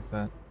RNG like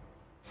that.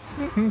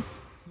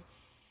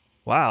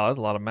 Wow, there's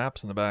a lot of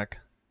maps in the back.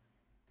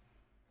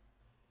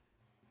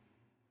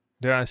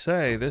 Dare I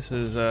say, this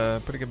is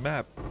a pretty good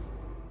map.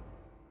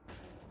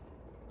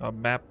 A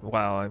map,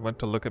 wow, I went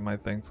to look at my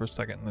thing for a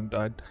second and then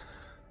died.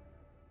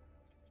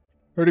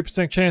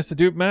 30% chance to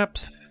dupe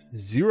maps,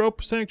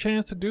 0%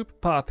 chance to dupe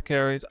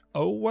apothecaries.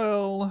 Oh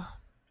well.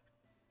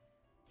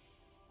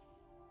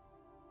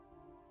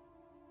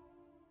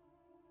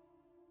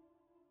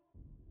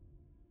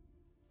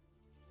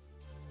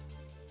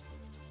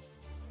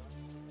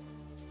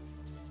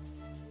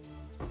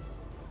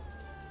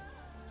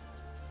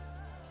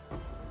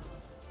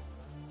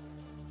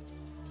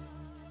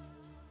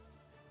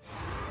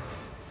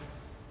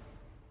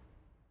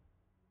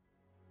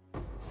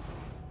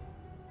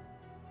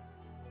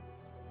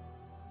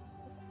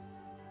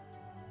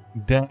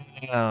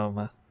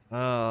 Damn.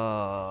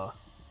 Oh.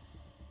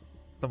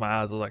 So my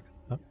eyes were like,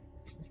 huh?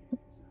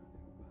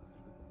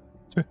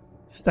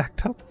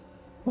 Stacked up.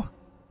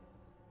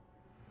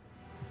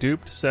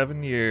 Duped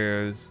 7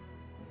 years.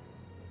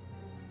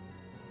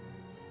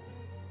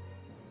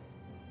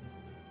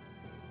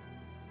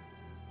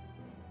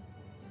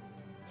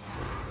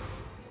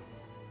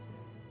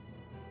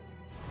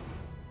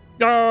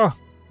 Oh,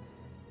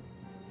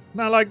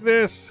 not like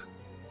this.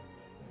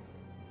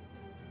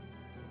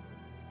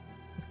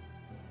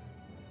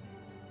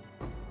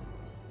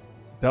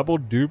 Double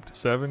duped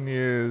 7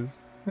 years.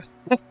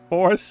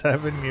 For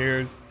 7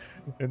 years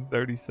in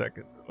 30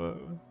 seconds.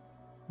 Whoa,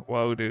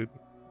 whoa dude.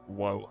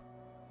 Whoa.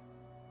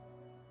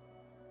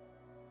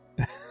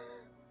 Let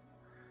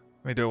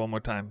me do it one more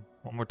time.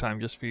 One more time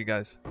just for you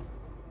guys.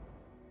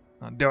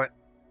 Do it.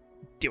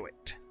 Do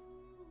it.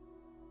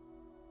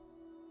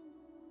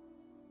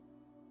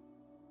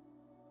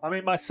 I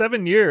mean, my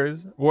 7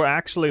 years were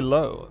actually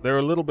low. They're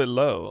a little bit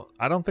low.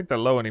 I don't think they're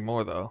low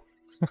anymore, though.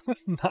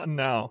 Not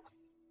now.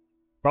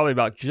 Probably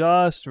about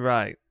just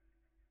right.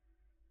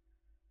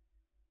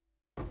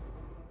 I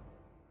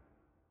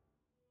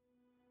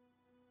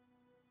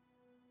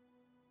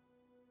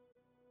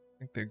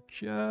think they're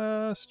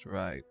just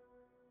right.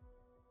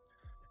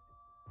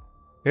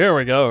 Here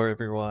we go,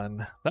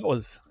 everyone. That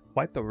was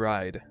quite the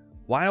ride.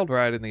 Wild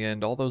ride in the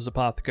end. All those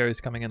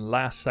apothecaries coming in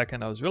last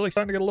second. I was really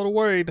starting to get a little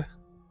worried.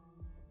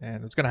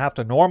 And it's going to have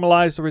to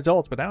normalize the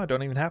results, but now I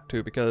don't even have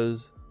to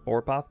because 4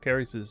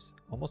 apothecaries is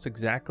almost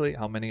exactly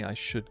how many I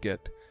should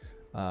get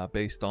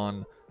based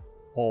on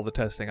all the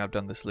testing I've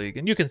done this league.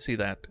 And you can see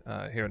that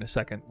here in a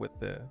second with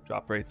the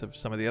drop rates of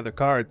some of the other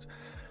cards.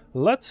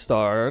 Let's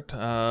start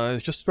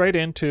just straight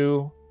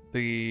into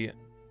the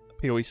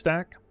PoE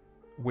stack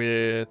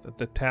with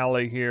the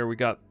tally here. We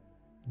got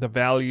the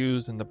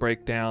values and the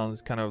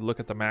breakdowns. Kind of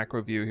look at the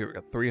macro view here. We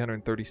got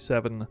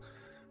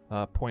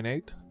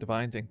 337.8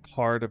 divines in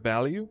card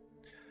value,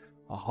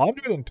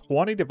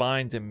 120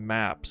 divines in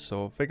maps.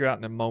 So figure out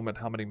in a moment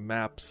how many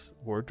maps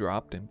were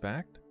dropped, in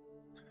fact.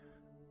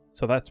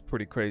 So that's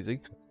pretty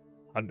crazy.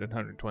 100,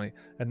 120.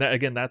 And that,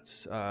 again,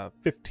 that's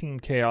 15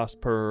 chaos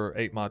per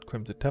 8 mod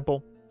Crimson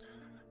Temple.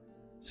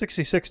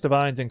 66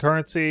 divines in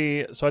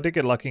currency. So I did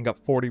get lucky and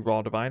got 40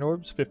 raw divine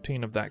orbs.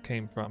 15 of that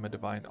came from a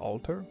divine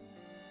altar.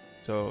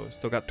 So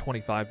still got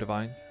 25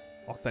 divines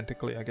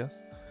authentically, I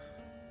guess.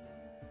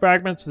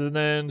 Fragments, and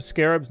then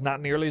Scarabs,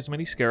 not nearly as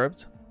many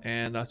Scarabs.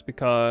 And that's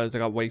because I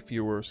got way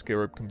fewer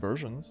Scarab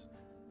conversions.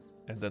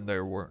 And then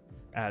they weren't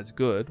as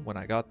good when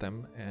I got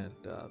them. And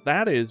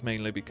that is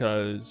mainly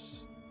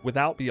because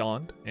without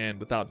Beyond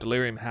and without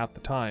Delirium half the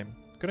time,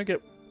 I'm going to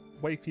get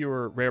way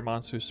fewer rare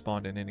monsters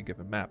spawned in any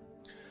given map.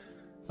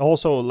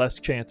 Also, less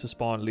chance to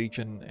spawn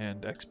Legion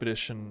and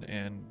Expedition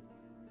and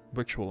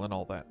Ritual and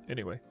all that.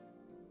 Anyway.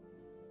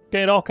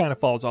 Okay, it all kind of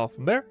falls off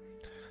from there.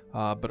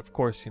 But of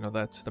course, you know,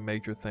 that's the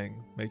major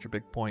thing, major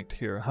big point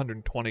here.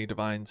 120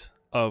 divines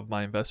of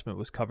my investment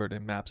was covered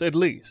in maps, at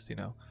least, you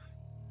know.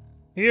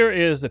 Here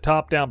is the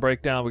top-down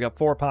breakdown. We got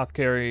 4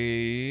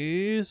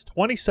 apothecaries,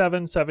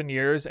 27 7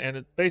 years,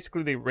 and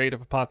basically the rate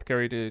of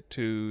apothecary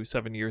to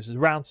 7 years is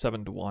around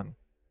 7 to 1.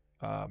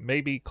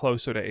 Maybe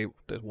closer to 8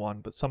 to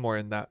 1, but somewhere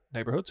in that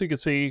neighborhood. So you can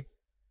see,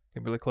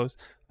 getting really close.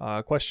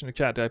 Question in the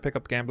chat, did I pick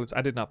up Gamblers?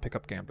 I did not pick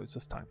up Gamblers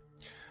this time.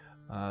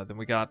 Then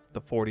we got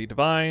the 40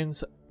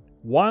 divines,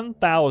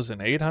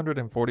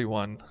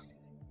 1,841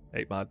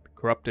 8 mod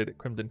corrupted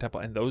Crimson Temple,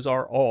 and those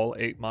are all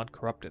 8 mod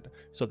corrupted.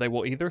 So they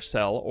will either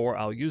sell or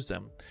I'll use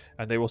them,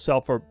 and they will sell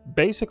for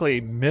basically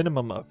a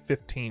minimum of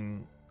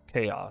 15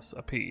 chaos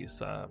a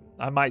piece.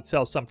 I might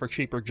sell some for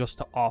cheaper just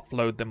to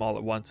offload them all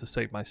at once to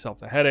save myself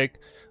the headache.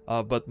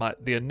 But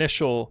the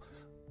initial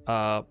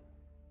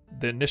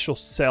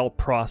sell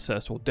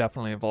process will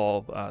definitely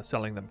involve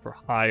selling them for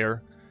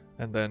higher.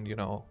 And then, you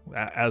know,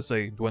 as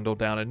they dwindle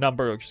down in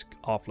number, I'll just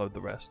offload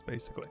the rest,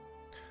 basically.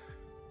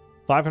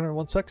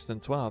 501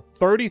 sextants, wow.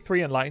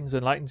 33 enlightens.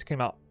 Enlightens came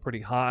out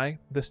pretty high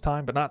this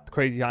time, but not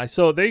crazy high.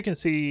 So there you can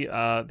see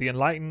the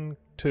enlighten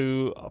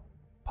to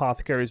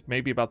apothecaries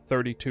maybe about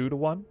 32 to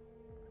 1.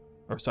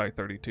 Or sorry,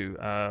 32.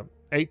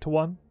 8 to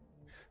 1.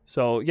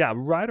 So yeah,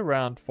 right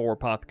around 4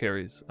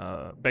 apothecaries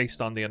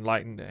based on the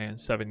enlightened and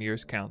 7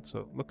 years count.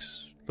 So it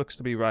looks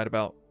to be right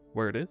about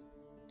where it is,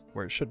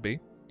 where it should be.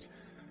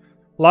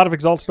 A lot of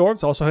Exalted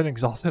Orbs, also hit an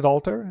Exalted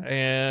Altar,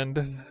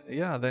 and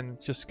yeah, then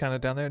just kind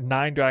of down there.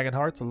 9 Dragon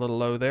Hearts, a little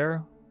low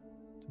there.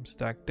 Some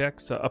stacked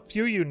decks. A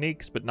few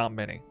uniques, but not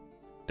many.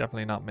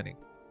 Definitely not many.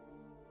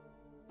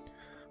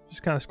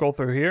 Just kind of scroll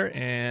through here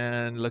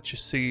and let you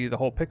see the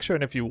whole picture.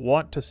 And if you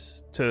want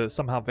to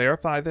somehow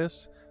verify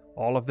this,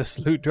 all of this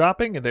loot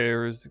dropping,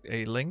 there's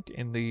a link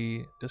in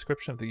the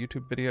description of the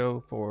YouTube video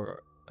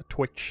for a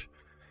Twitch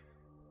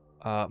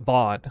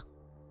VOD,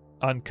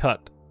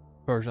 uncut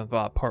version of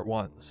VOD part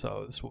 1.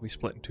 So this will be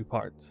split in 2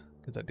 parts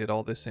because I did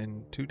all this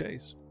in 2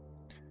 days.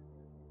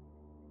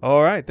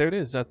 Alright, there it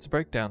is. That's the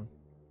breakdown.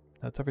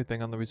 That's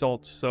everything on the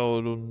results.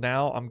 So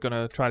now I'm going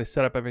to try to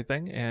set up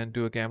everything and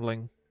do a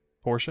gambling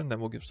portion. Then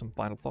we'll give some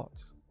final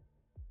thoughts.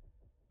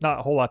 Not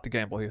a whole lot to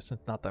gamble here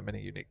since not that many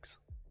uniques.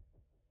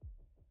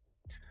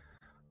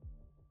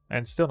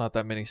 And still not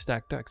that many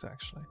stacked decks,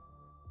 actually.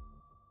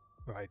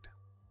 Right.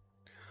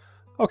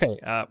 Okay,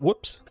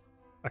 whoops.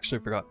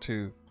 Actually forgot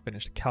to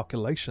finish the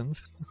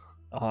calculations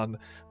on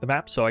the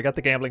map. So I got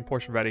the gambling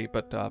portion ready,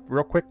 but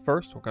real quick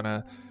first, we're going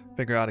to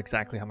figure out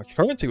exactly how much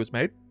currency was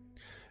made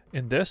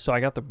in this. So I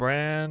got the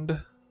brand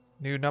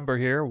new number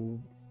here,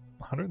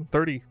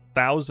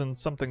 130,000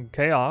 something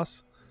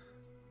chaos.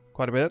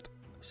 Quite a bit.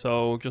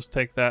 So just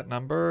take that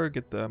number,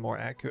 get the more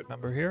accurate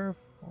number here.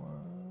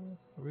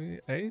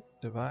 438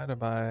 divided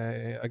by,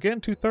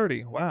 again,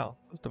 230. Wow,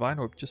 this Divine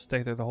Orb just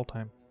stayed there the whole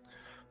time.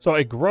 So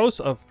a gross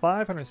of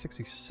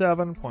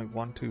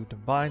 567.12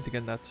 divines.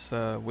 Again, that's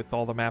with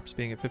all the maps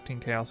being at 15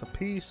 chaos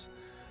apiece.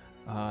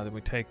 Then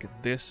we take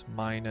this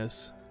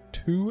minus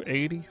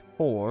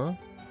 284.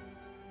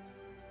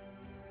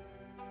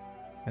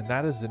 And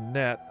that is the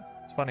net.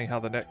 It's funny how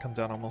the net comes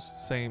out almost the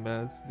same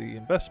as the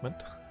investment.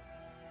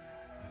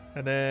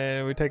 And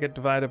then we take it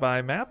divided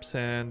by maps,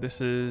 and this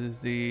is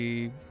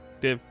the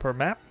div per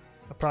map,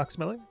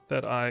 approximately,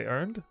 that I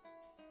earned.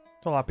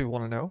 So a lot of people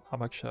want to know how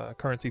much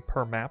currency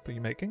per map are you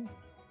making.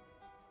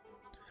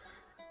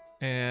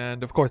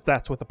 And of course,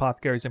 that's with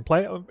apothecaries in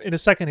play. In a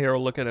second here,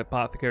 we'll look at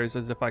apothecaries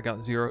as if I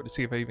got 0 to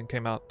see if I even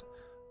came out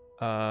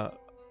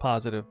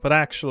positive. But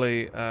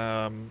actually,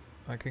 I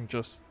can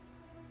just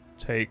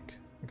I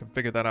can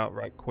figure that out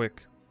right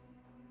quick.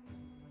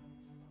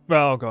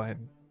 Well, I'll go ahead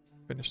and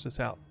finish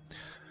this out.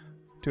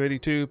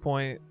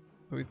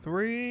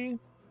 282.33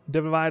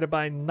 divided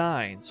by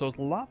 9. So it's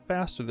a lot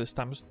faster this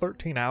time. It was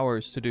 13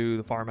 hours to do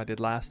the farm I did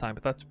last time,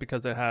 but that's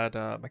because I had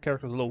my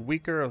character was a little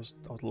weaker. I was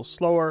a little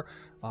slower.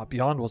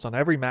 Beyond was on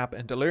every map,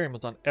 and Delirium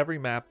was on every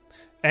map.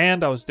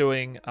 And I was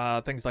doing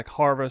things like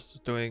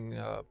Harvest, doing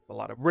a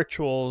lot of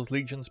rituals,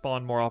 Legion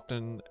spawn more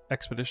often,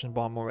 Expedition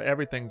spawn more,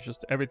 everything,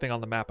 just everything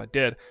on the map I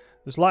did.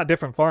 There's a lot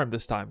different farm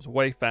this time. It's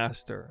way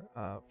faster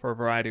for a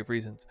variety of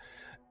reasons.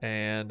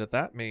 And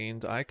that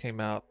means I came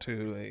out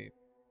to a,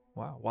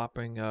 wow,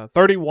 whopping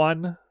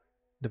 31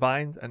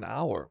 divines an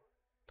hour.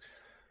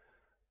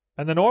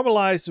 And the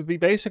normalized would be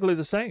basically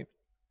the same.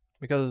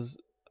 Because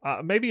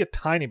maybe a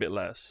tiny bit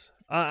less.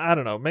 I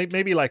don't know,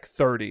 maybe like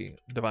 30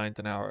 divines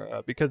an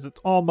hour. Because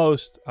it's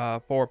almost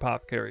 4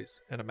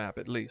 apothecaries in a map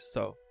at least.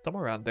 So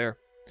somewhere around there.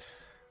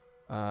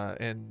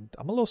 And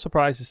I'm a little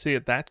surprised to see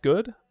it that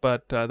good.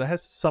 But that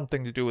has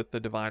something to do with the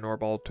Divine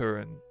Orb Altar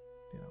and,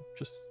 you know,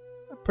 just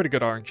pretty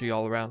good RNG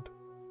all around.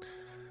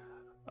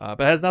 But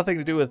it has nothing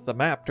to do with the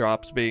map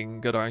drops being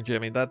good RNG. I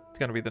mean, that's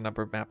going to be the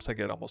number of maps I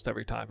get almost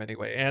every time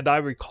anyway. And I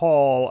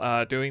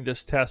recall doing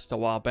this test a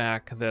while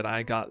back that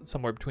I got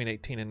somewhere between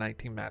 18 and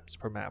 19 maps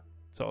per map.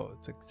 So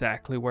it's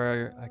exactly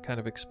where I kind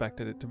of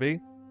expected it to be.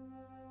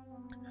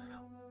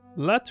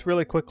 Let's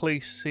really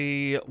quickly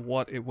see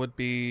what it would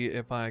be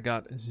if I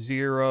got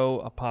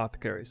 0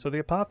 apothecaries. So the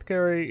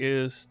apothecary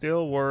is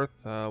still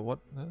worth,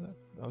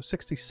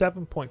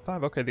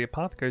 67.5. Okay, the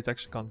apothecary's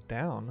actually gone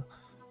down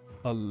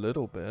a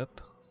little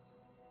bit.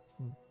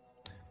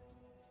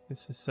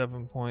 This is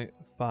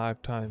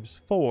 7.5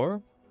 times 4.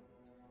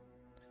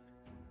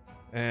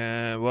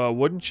 And, well,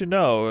 wouldn't you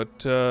know,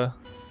 it's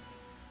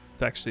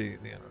actually,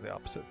 you know, the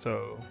opposite.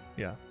 So,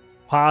 yeah,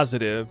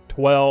 positive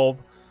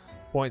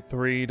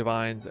 12.3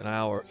 divines an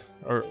hour,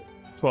 or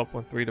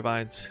 12.3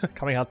 divines,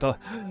 coming out to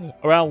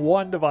around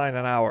 1 divine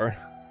an hour.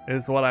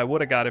 Is what I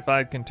would have got if I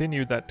had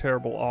continued that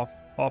terrible,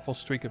 awful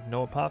streak of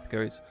no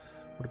apothecaries.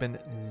 Would have been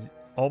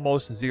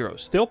almost 0.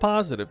 Still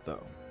positive,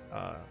 though.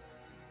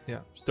 Yeah,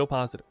 still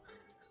positive.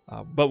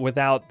 But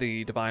without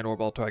the Divine Orb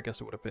Altar, I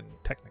guess it would have been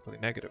technically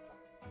negative.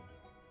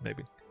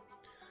 Maybe.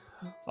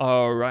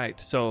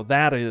 Alright, so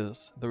that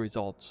is the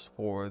results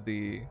for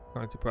the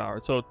currency per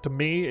hour. So to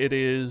me, it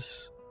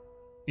is,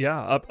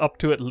 yeah, up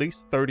to at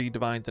least 30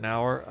 divines an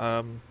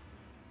hour.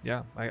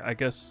 Yeah, I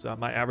guess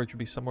my average would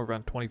be somewhere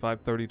around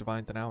 25, 30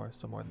 divines an hour,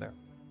 somewhere in there.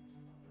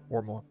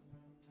 Or more.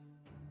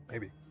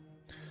 Maybe.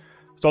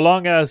 So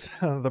long as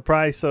the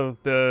price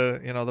of the,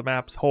 you know, the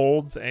maps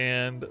holds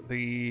and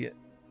the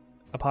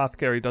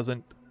apothecary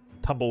doesn't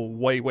tumble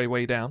way, way,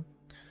 way down.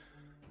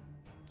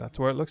 That's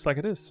where it looks like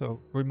it is.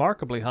 So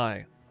remarkably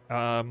high.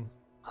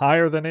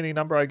 Higher than any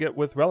number I get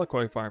with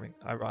reliquary farming,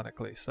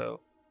 ironically. So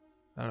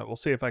I don't know. We'll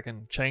see if I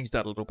can change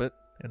that a little bit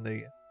in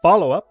the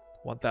follow-up.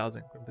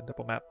 1,000 Crimson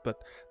Temple map, but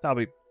that'll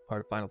be part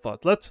of final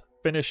thoughts. Let's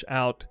finish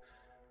out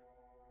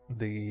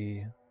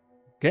the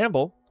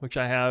gamble, which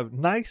I have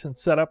nice and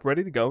set up,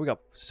 ready to go. We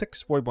got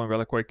 6 Voidborn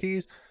Reliquary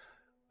Keys.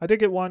 I did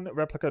get 1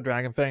 Replica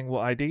Dragonfang will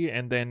ID,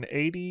 and then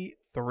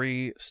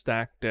 83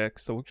 stack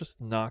decks, so we'll just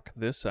knock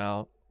this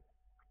out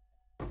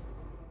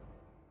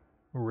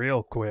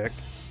real quick.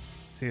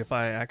 See if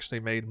I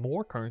actually made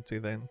more currency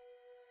than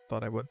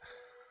thought I would.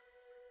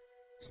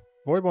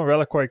 Voidborn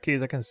Reliquary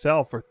Keys I can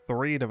sell for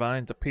 3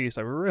 divines a piece.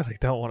 I really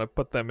don't want to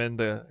put them in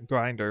the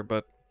grinder,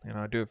 but, you know,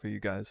 I do it for you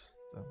guys.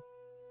 So.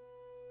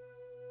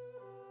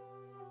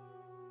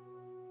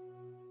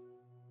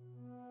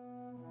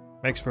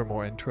 Makes for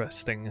more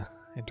interesting,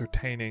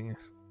 entertaining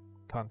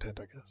content,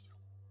 I guess.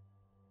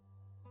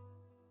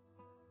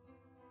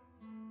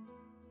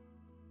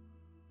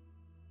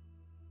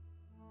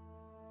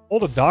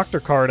 Pulled a doctor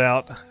card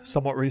out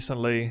somewhat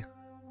recently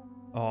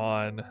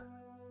on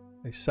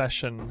a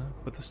session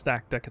with the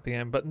stack deck at the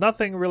end, but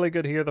nothing really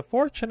good here. The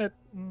fortunate,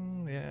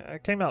 yeah,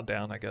 it came out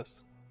down, I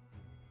guess.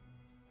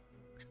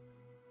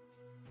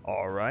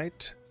 All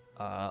right.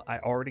 I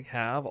already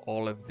have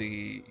all of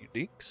the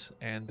uniques,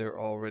 and they're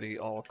already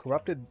all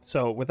corrupted.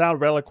 So without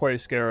Reliquary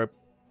Scarab,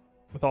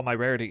 with all my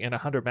rarity in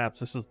 100 maps,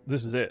 this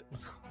is it.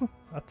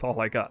 That's all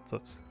I got. So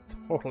it's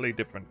totally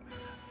different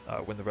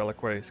when the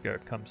Reliquary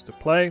Scarab comes to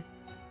play.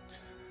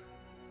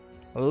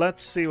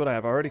 Let's see what I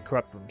have. I already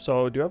corrupted them.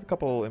 So I do have a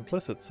couple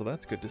implicits, so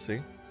that's good to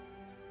see.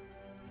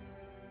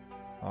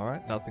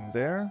 Alright, nothing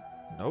there.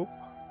 Nope.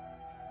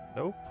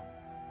 Nope.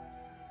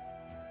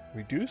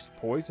 Reduced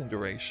poison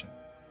duration.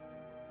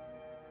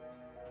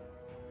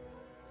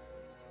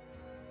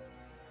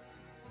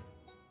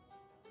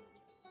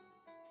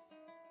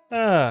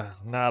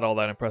 Not all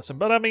that impressive,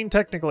 but I mean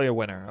technically a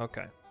winner.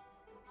 Okay.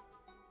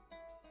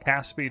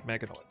 Cast speed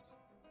Meganoids.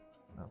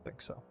 I don't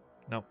think so.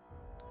 Nope.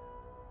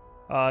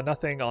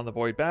 Nothing on the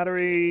void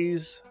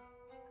batteries.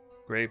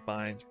 Grave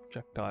mines,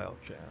 projectile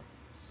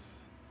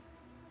gems.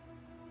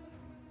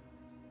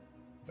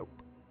 Nope.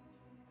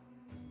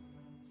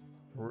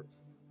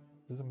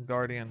 Prism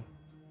Guardian.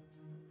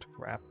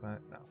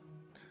 Trapment. No.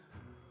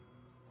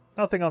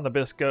 Nothing on the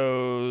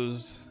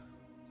Biscos.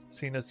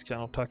 Cenus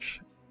Gentle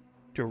Touch.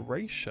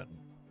 Duration.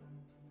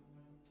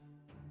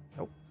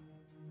 Nope.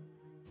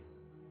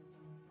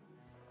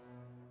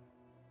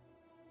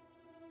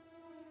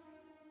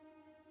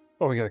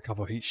 Oh, we got a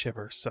couple of heat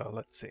shivers, so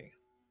let's see.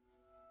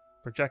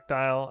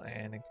 Projectile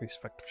and increased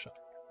effective shot.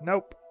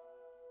 Nope.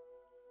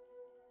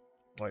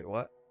 Wait,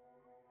 what?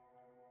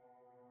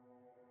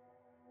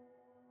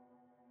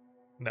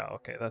 No,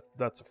 okay,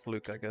 that's a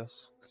fluke, I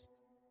guess.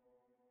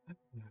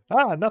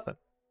 Nothing.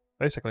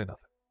 Basically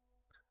nothing.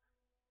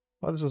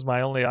 Well, this is my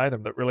only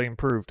item that really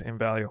improved in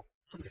value.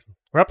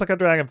 Replica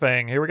Dragon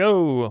Fang, here we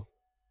go!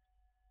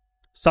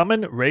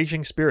 Summon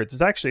Raging Spirits.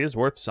 This actually is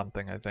worth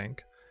something, I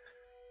think.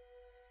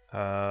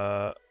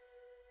 Let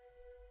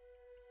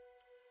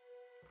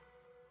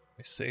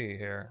me see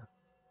here.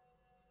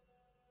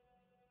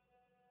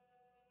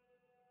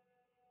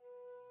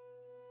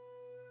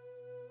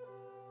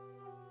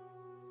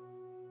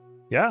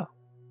 Yeah.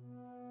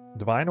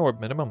 Divine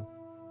Orb minimum.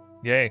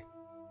 Yay.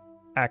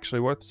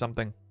 Actually worth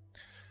something.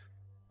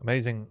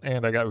 Amazing.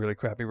 And I got really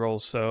crappy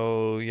rolls,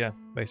 so yeah.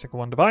 Basic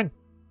 1 Divine.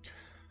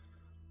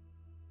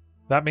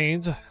 That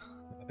means the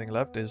only thing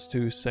left is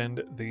to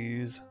send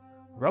these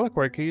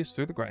reliquary keys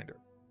through the grinder.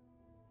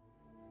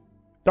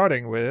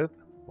 Starting with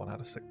 1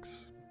 out of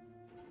 6.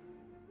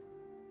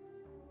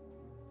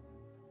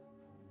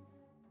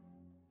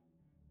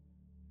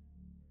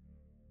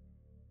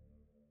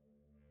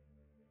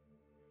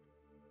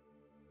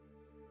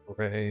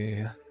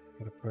 Pray.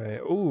 Gotta pray.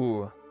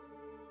 Ooh.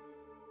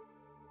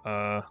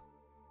 Not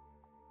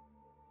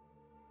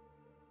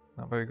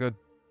very good.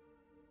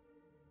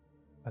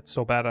 That's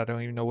so bad I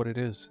don't even know what it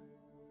is.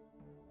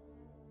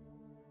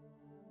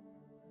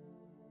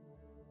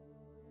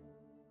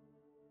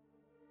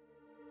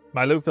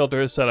 My loot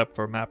filter is set up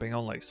for mapping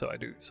only, so I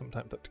do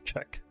sometimes have to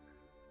check.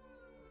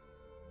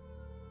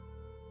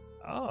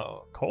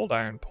 Oh, Cold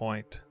Iron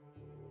Point.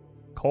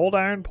 Cold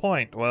Iron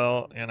Point.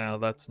 Well, you know,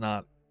 that's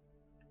not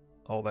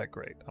all that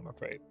great, I'm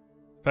afraid.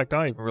 In fact, I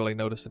don't even really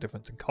notice the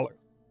difference in color.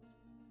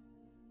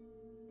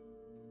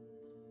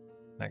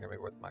 Not gonna be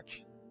worth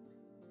much.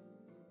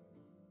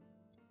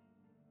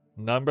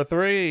 Number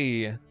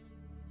 3.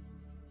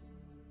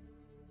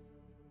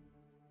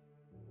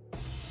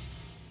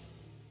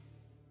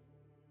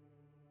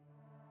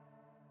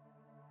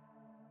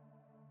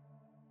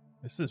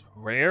 This is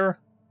rare?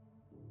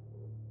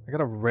 I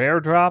got a rare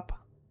drop?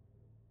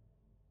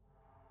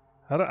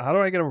 How do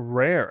I get a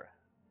rare?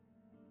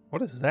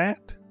 What is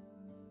that?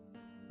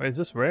 Wait, is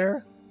this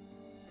rare?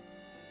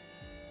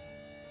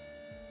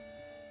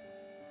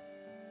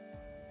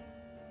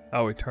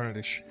 Oh,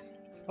 Eternity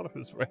I thought it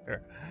was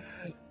rare.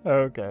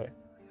 Okay.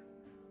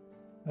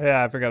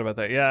 Yeah, I forgot about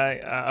that. Yeah,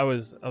 I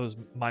was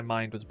my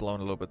mind was blown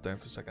a little bit there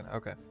for a second.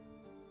 Okay.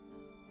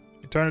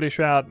 Eternity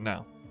Shroud,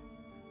 no.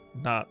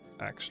 Not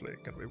actually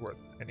gonna be worth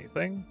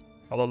anything.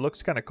 Although it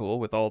looks kind of cool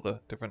with all the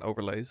different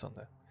overlays on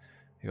the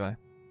UI.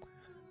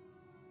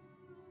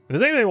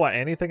 Does anybody want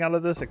anything out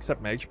of this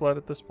except Mage Blood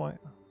at this point?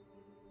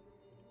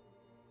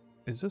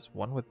 Is this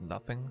one with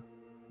nothing?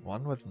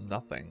 One with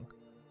nothing.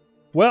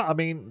 Well, I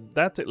mean,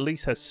 that at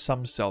least has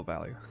some sell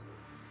value.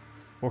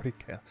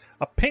 40k.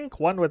 A pink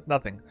one with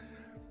nothing.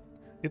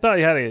 You thought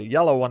you had a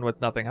yellow one with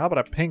nothing. How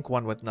about a pink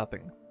one with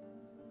nothing?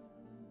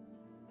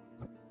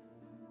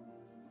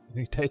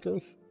 Any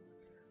takers?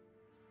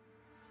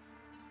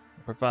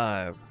 Number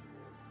 5.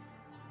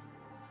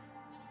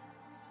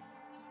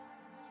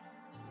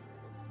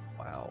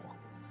 Wow.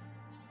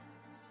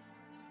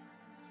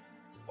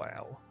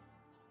 Wow.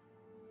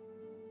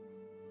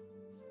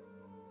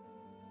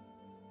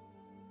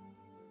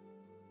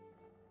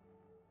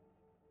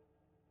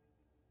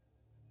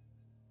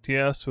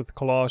 TS with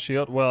Claw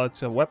Shield. Well,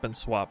 it's a weapon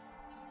swap.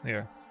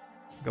 Here.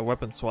 Go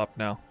weapon swap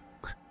now.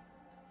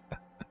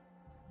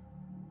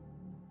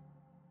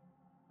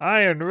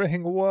 Iron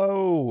Ring,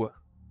 whoa!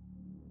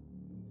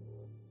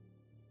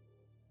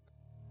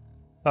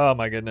 Oh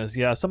my goodness,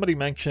 yeah, somebody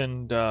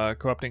mentioned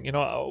corrupting. You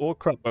know, we'll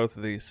corrupt both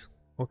of these.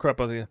 We'll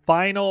crop with the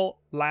final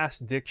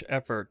last-ditch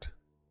effort.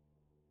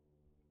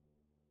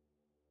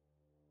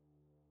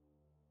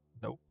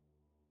 Nope.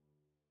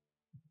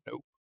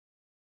 Nope.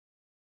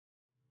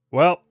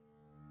 Well,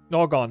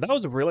 all gone. That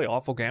was a really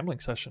awful gambling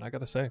session, I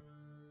gotta say.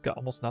 Got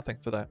almost nothing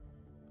for that.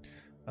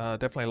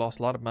 Definitely lost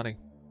a lot of money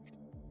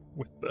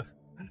with the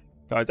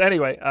cards.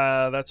 Anyway,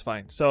 that's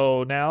fine.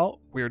 So now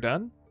we're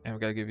done, and we're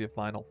gonna give you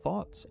final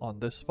thoughts on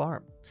this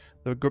farm.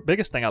 The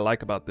biggest thing I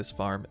like about this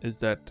farm is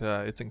that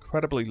it's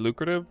incredibly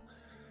lucrative,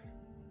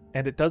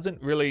 and it doesn't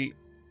really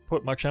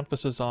put much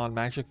emphasis on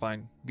magic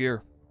find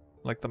gear.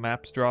 Like, the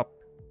maps drop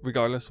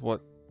regardless of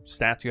what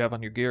stats you have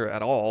on your gear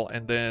at all,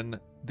 and then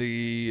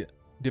the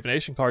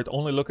divination cards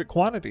only look at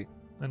quantity.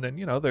 And then,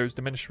 you know, there's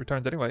diminished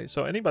returns anyway.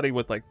 So anybody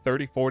with like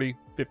 30, 40,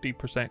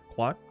 50%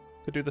 quant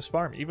could do this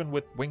farm, even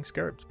with winged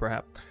scarabs,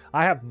 perhaps.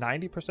 I have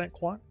 90%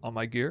 quant on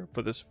my gear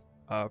for this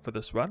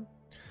run.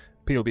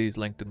 PoE is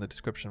linked in the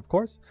description, of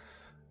course.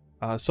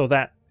 So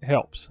that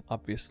helps,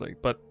 obviously,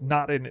 but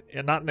not in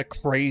a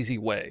crazy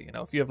way. You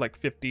know, if you have like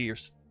 50 or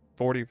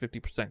 40 or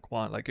 50%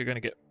 quant, like, you're going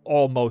to get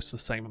almost the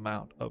same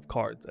amount of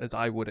cards as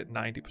I would at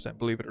 90%,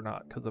 believe it or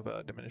not, because of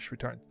diminished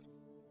returns.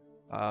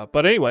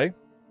 But anyway,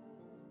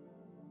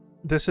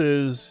 this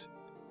is,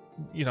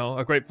 you know,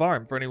 a great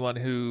farm for anyone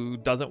who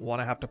doesn't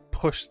want to have to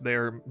push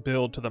their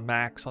build to the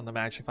max on the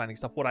magic finding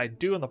stuff. What I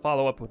do in the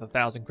follow-up with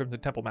 1,000 Crimson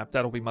Temple maps,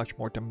 that'll be much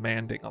more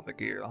demanding on the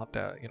gear. I'll have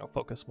to, you know,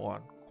 focus more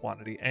on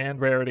quantity and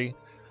rarity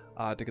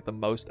to get the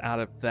most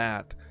out of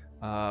that.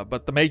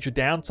 But the major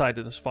downside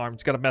to this farm,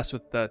 it's got to mess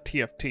with the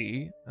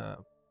TFT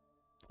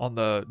on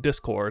the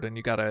Discord, and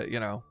you got to, you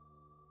know,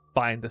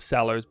 find the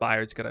sellers,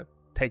 buyers, you got to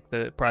take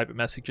the private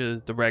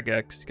messages, the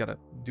regex, you gotta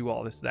do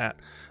all this, that.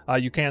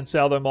 You can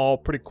sell them all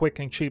pretty quick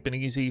and cheap and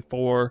easy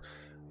for,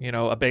 you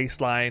know, a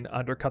baseline,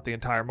 undercut the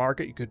entire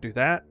market. You could do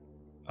that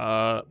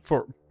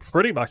for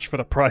pretty much for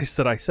the price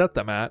that I set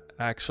them at,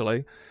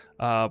 actually.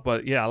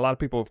 But yeah, a lot of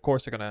people, of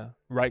course, are gonna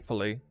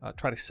rightfully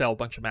try to sell a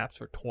bunch of maps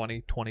for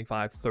 20,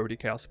 25, 30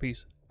 chaos a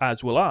piece,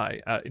 as will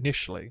I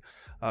initially,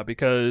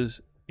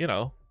 because, you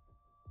know,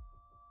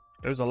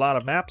 there's a lot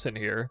of maps in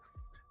here.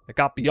 It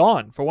got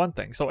Beyond, for one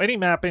thing. So any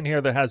map in here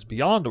that has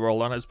Beyond to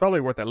roll on is probably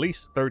worth at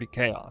least 30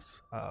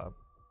 chaos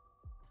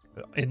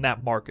in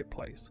that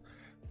marketplace.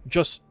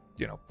 Just,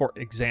 you know, for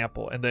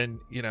example. And then,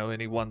 you know,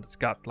 anyone that's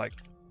got, like,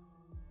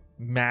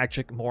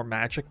 more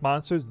magic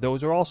monsters,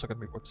 those are also going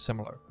to be worth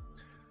similar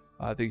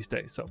these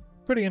days. So,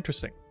 pretty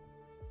interesting.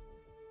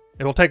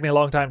 It will take me a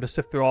long time to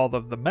sift through all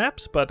of the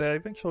maps, but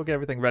eventually we'll get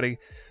everything ready.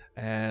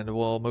 And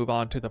we'll move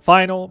on to the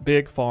final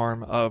big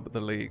farm of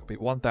the league. Be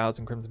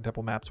 1,000 Crimson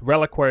Temple maps,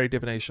 reliquary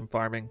divination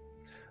farming.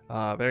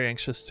 Very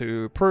anxious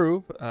to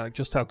prove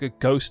just how good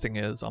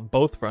ghosting is on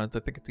both fronts.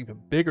 I think it's even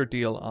bigger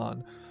deal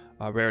on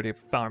rarity. I've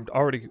farmed,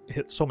 already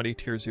hit so many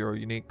tier 0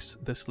 uniques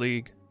this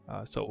league.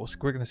 So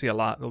we're going to see a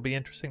lot. It'll be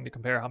interesting to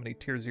compare how many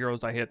tier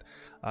 0s I hit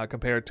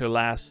compared to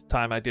last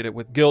time I did it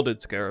with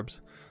gilded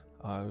scarabs.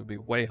 It would be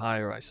way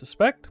higher, I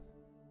suspect.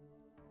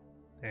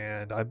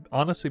 And I'd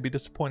honestly be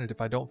disappointed if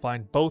I don't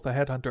find both a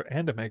Headhunter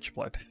and a Mage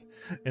Split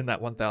in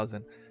that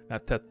 1,000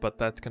 map test, but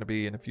that's going to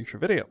be in a future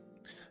video.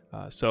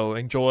 So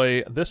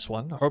enjoy this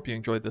one. I hope you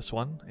enjoyed this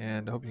one,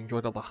 and I hope you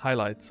enjoyed all the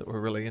highlights that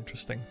were really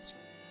interesting.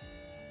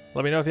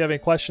 Let me know if you have any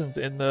questions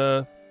in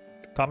the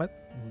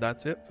comments.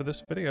 That's it for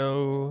this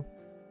video.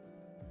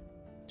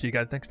 See you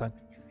guys next time.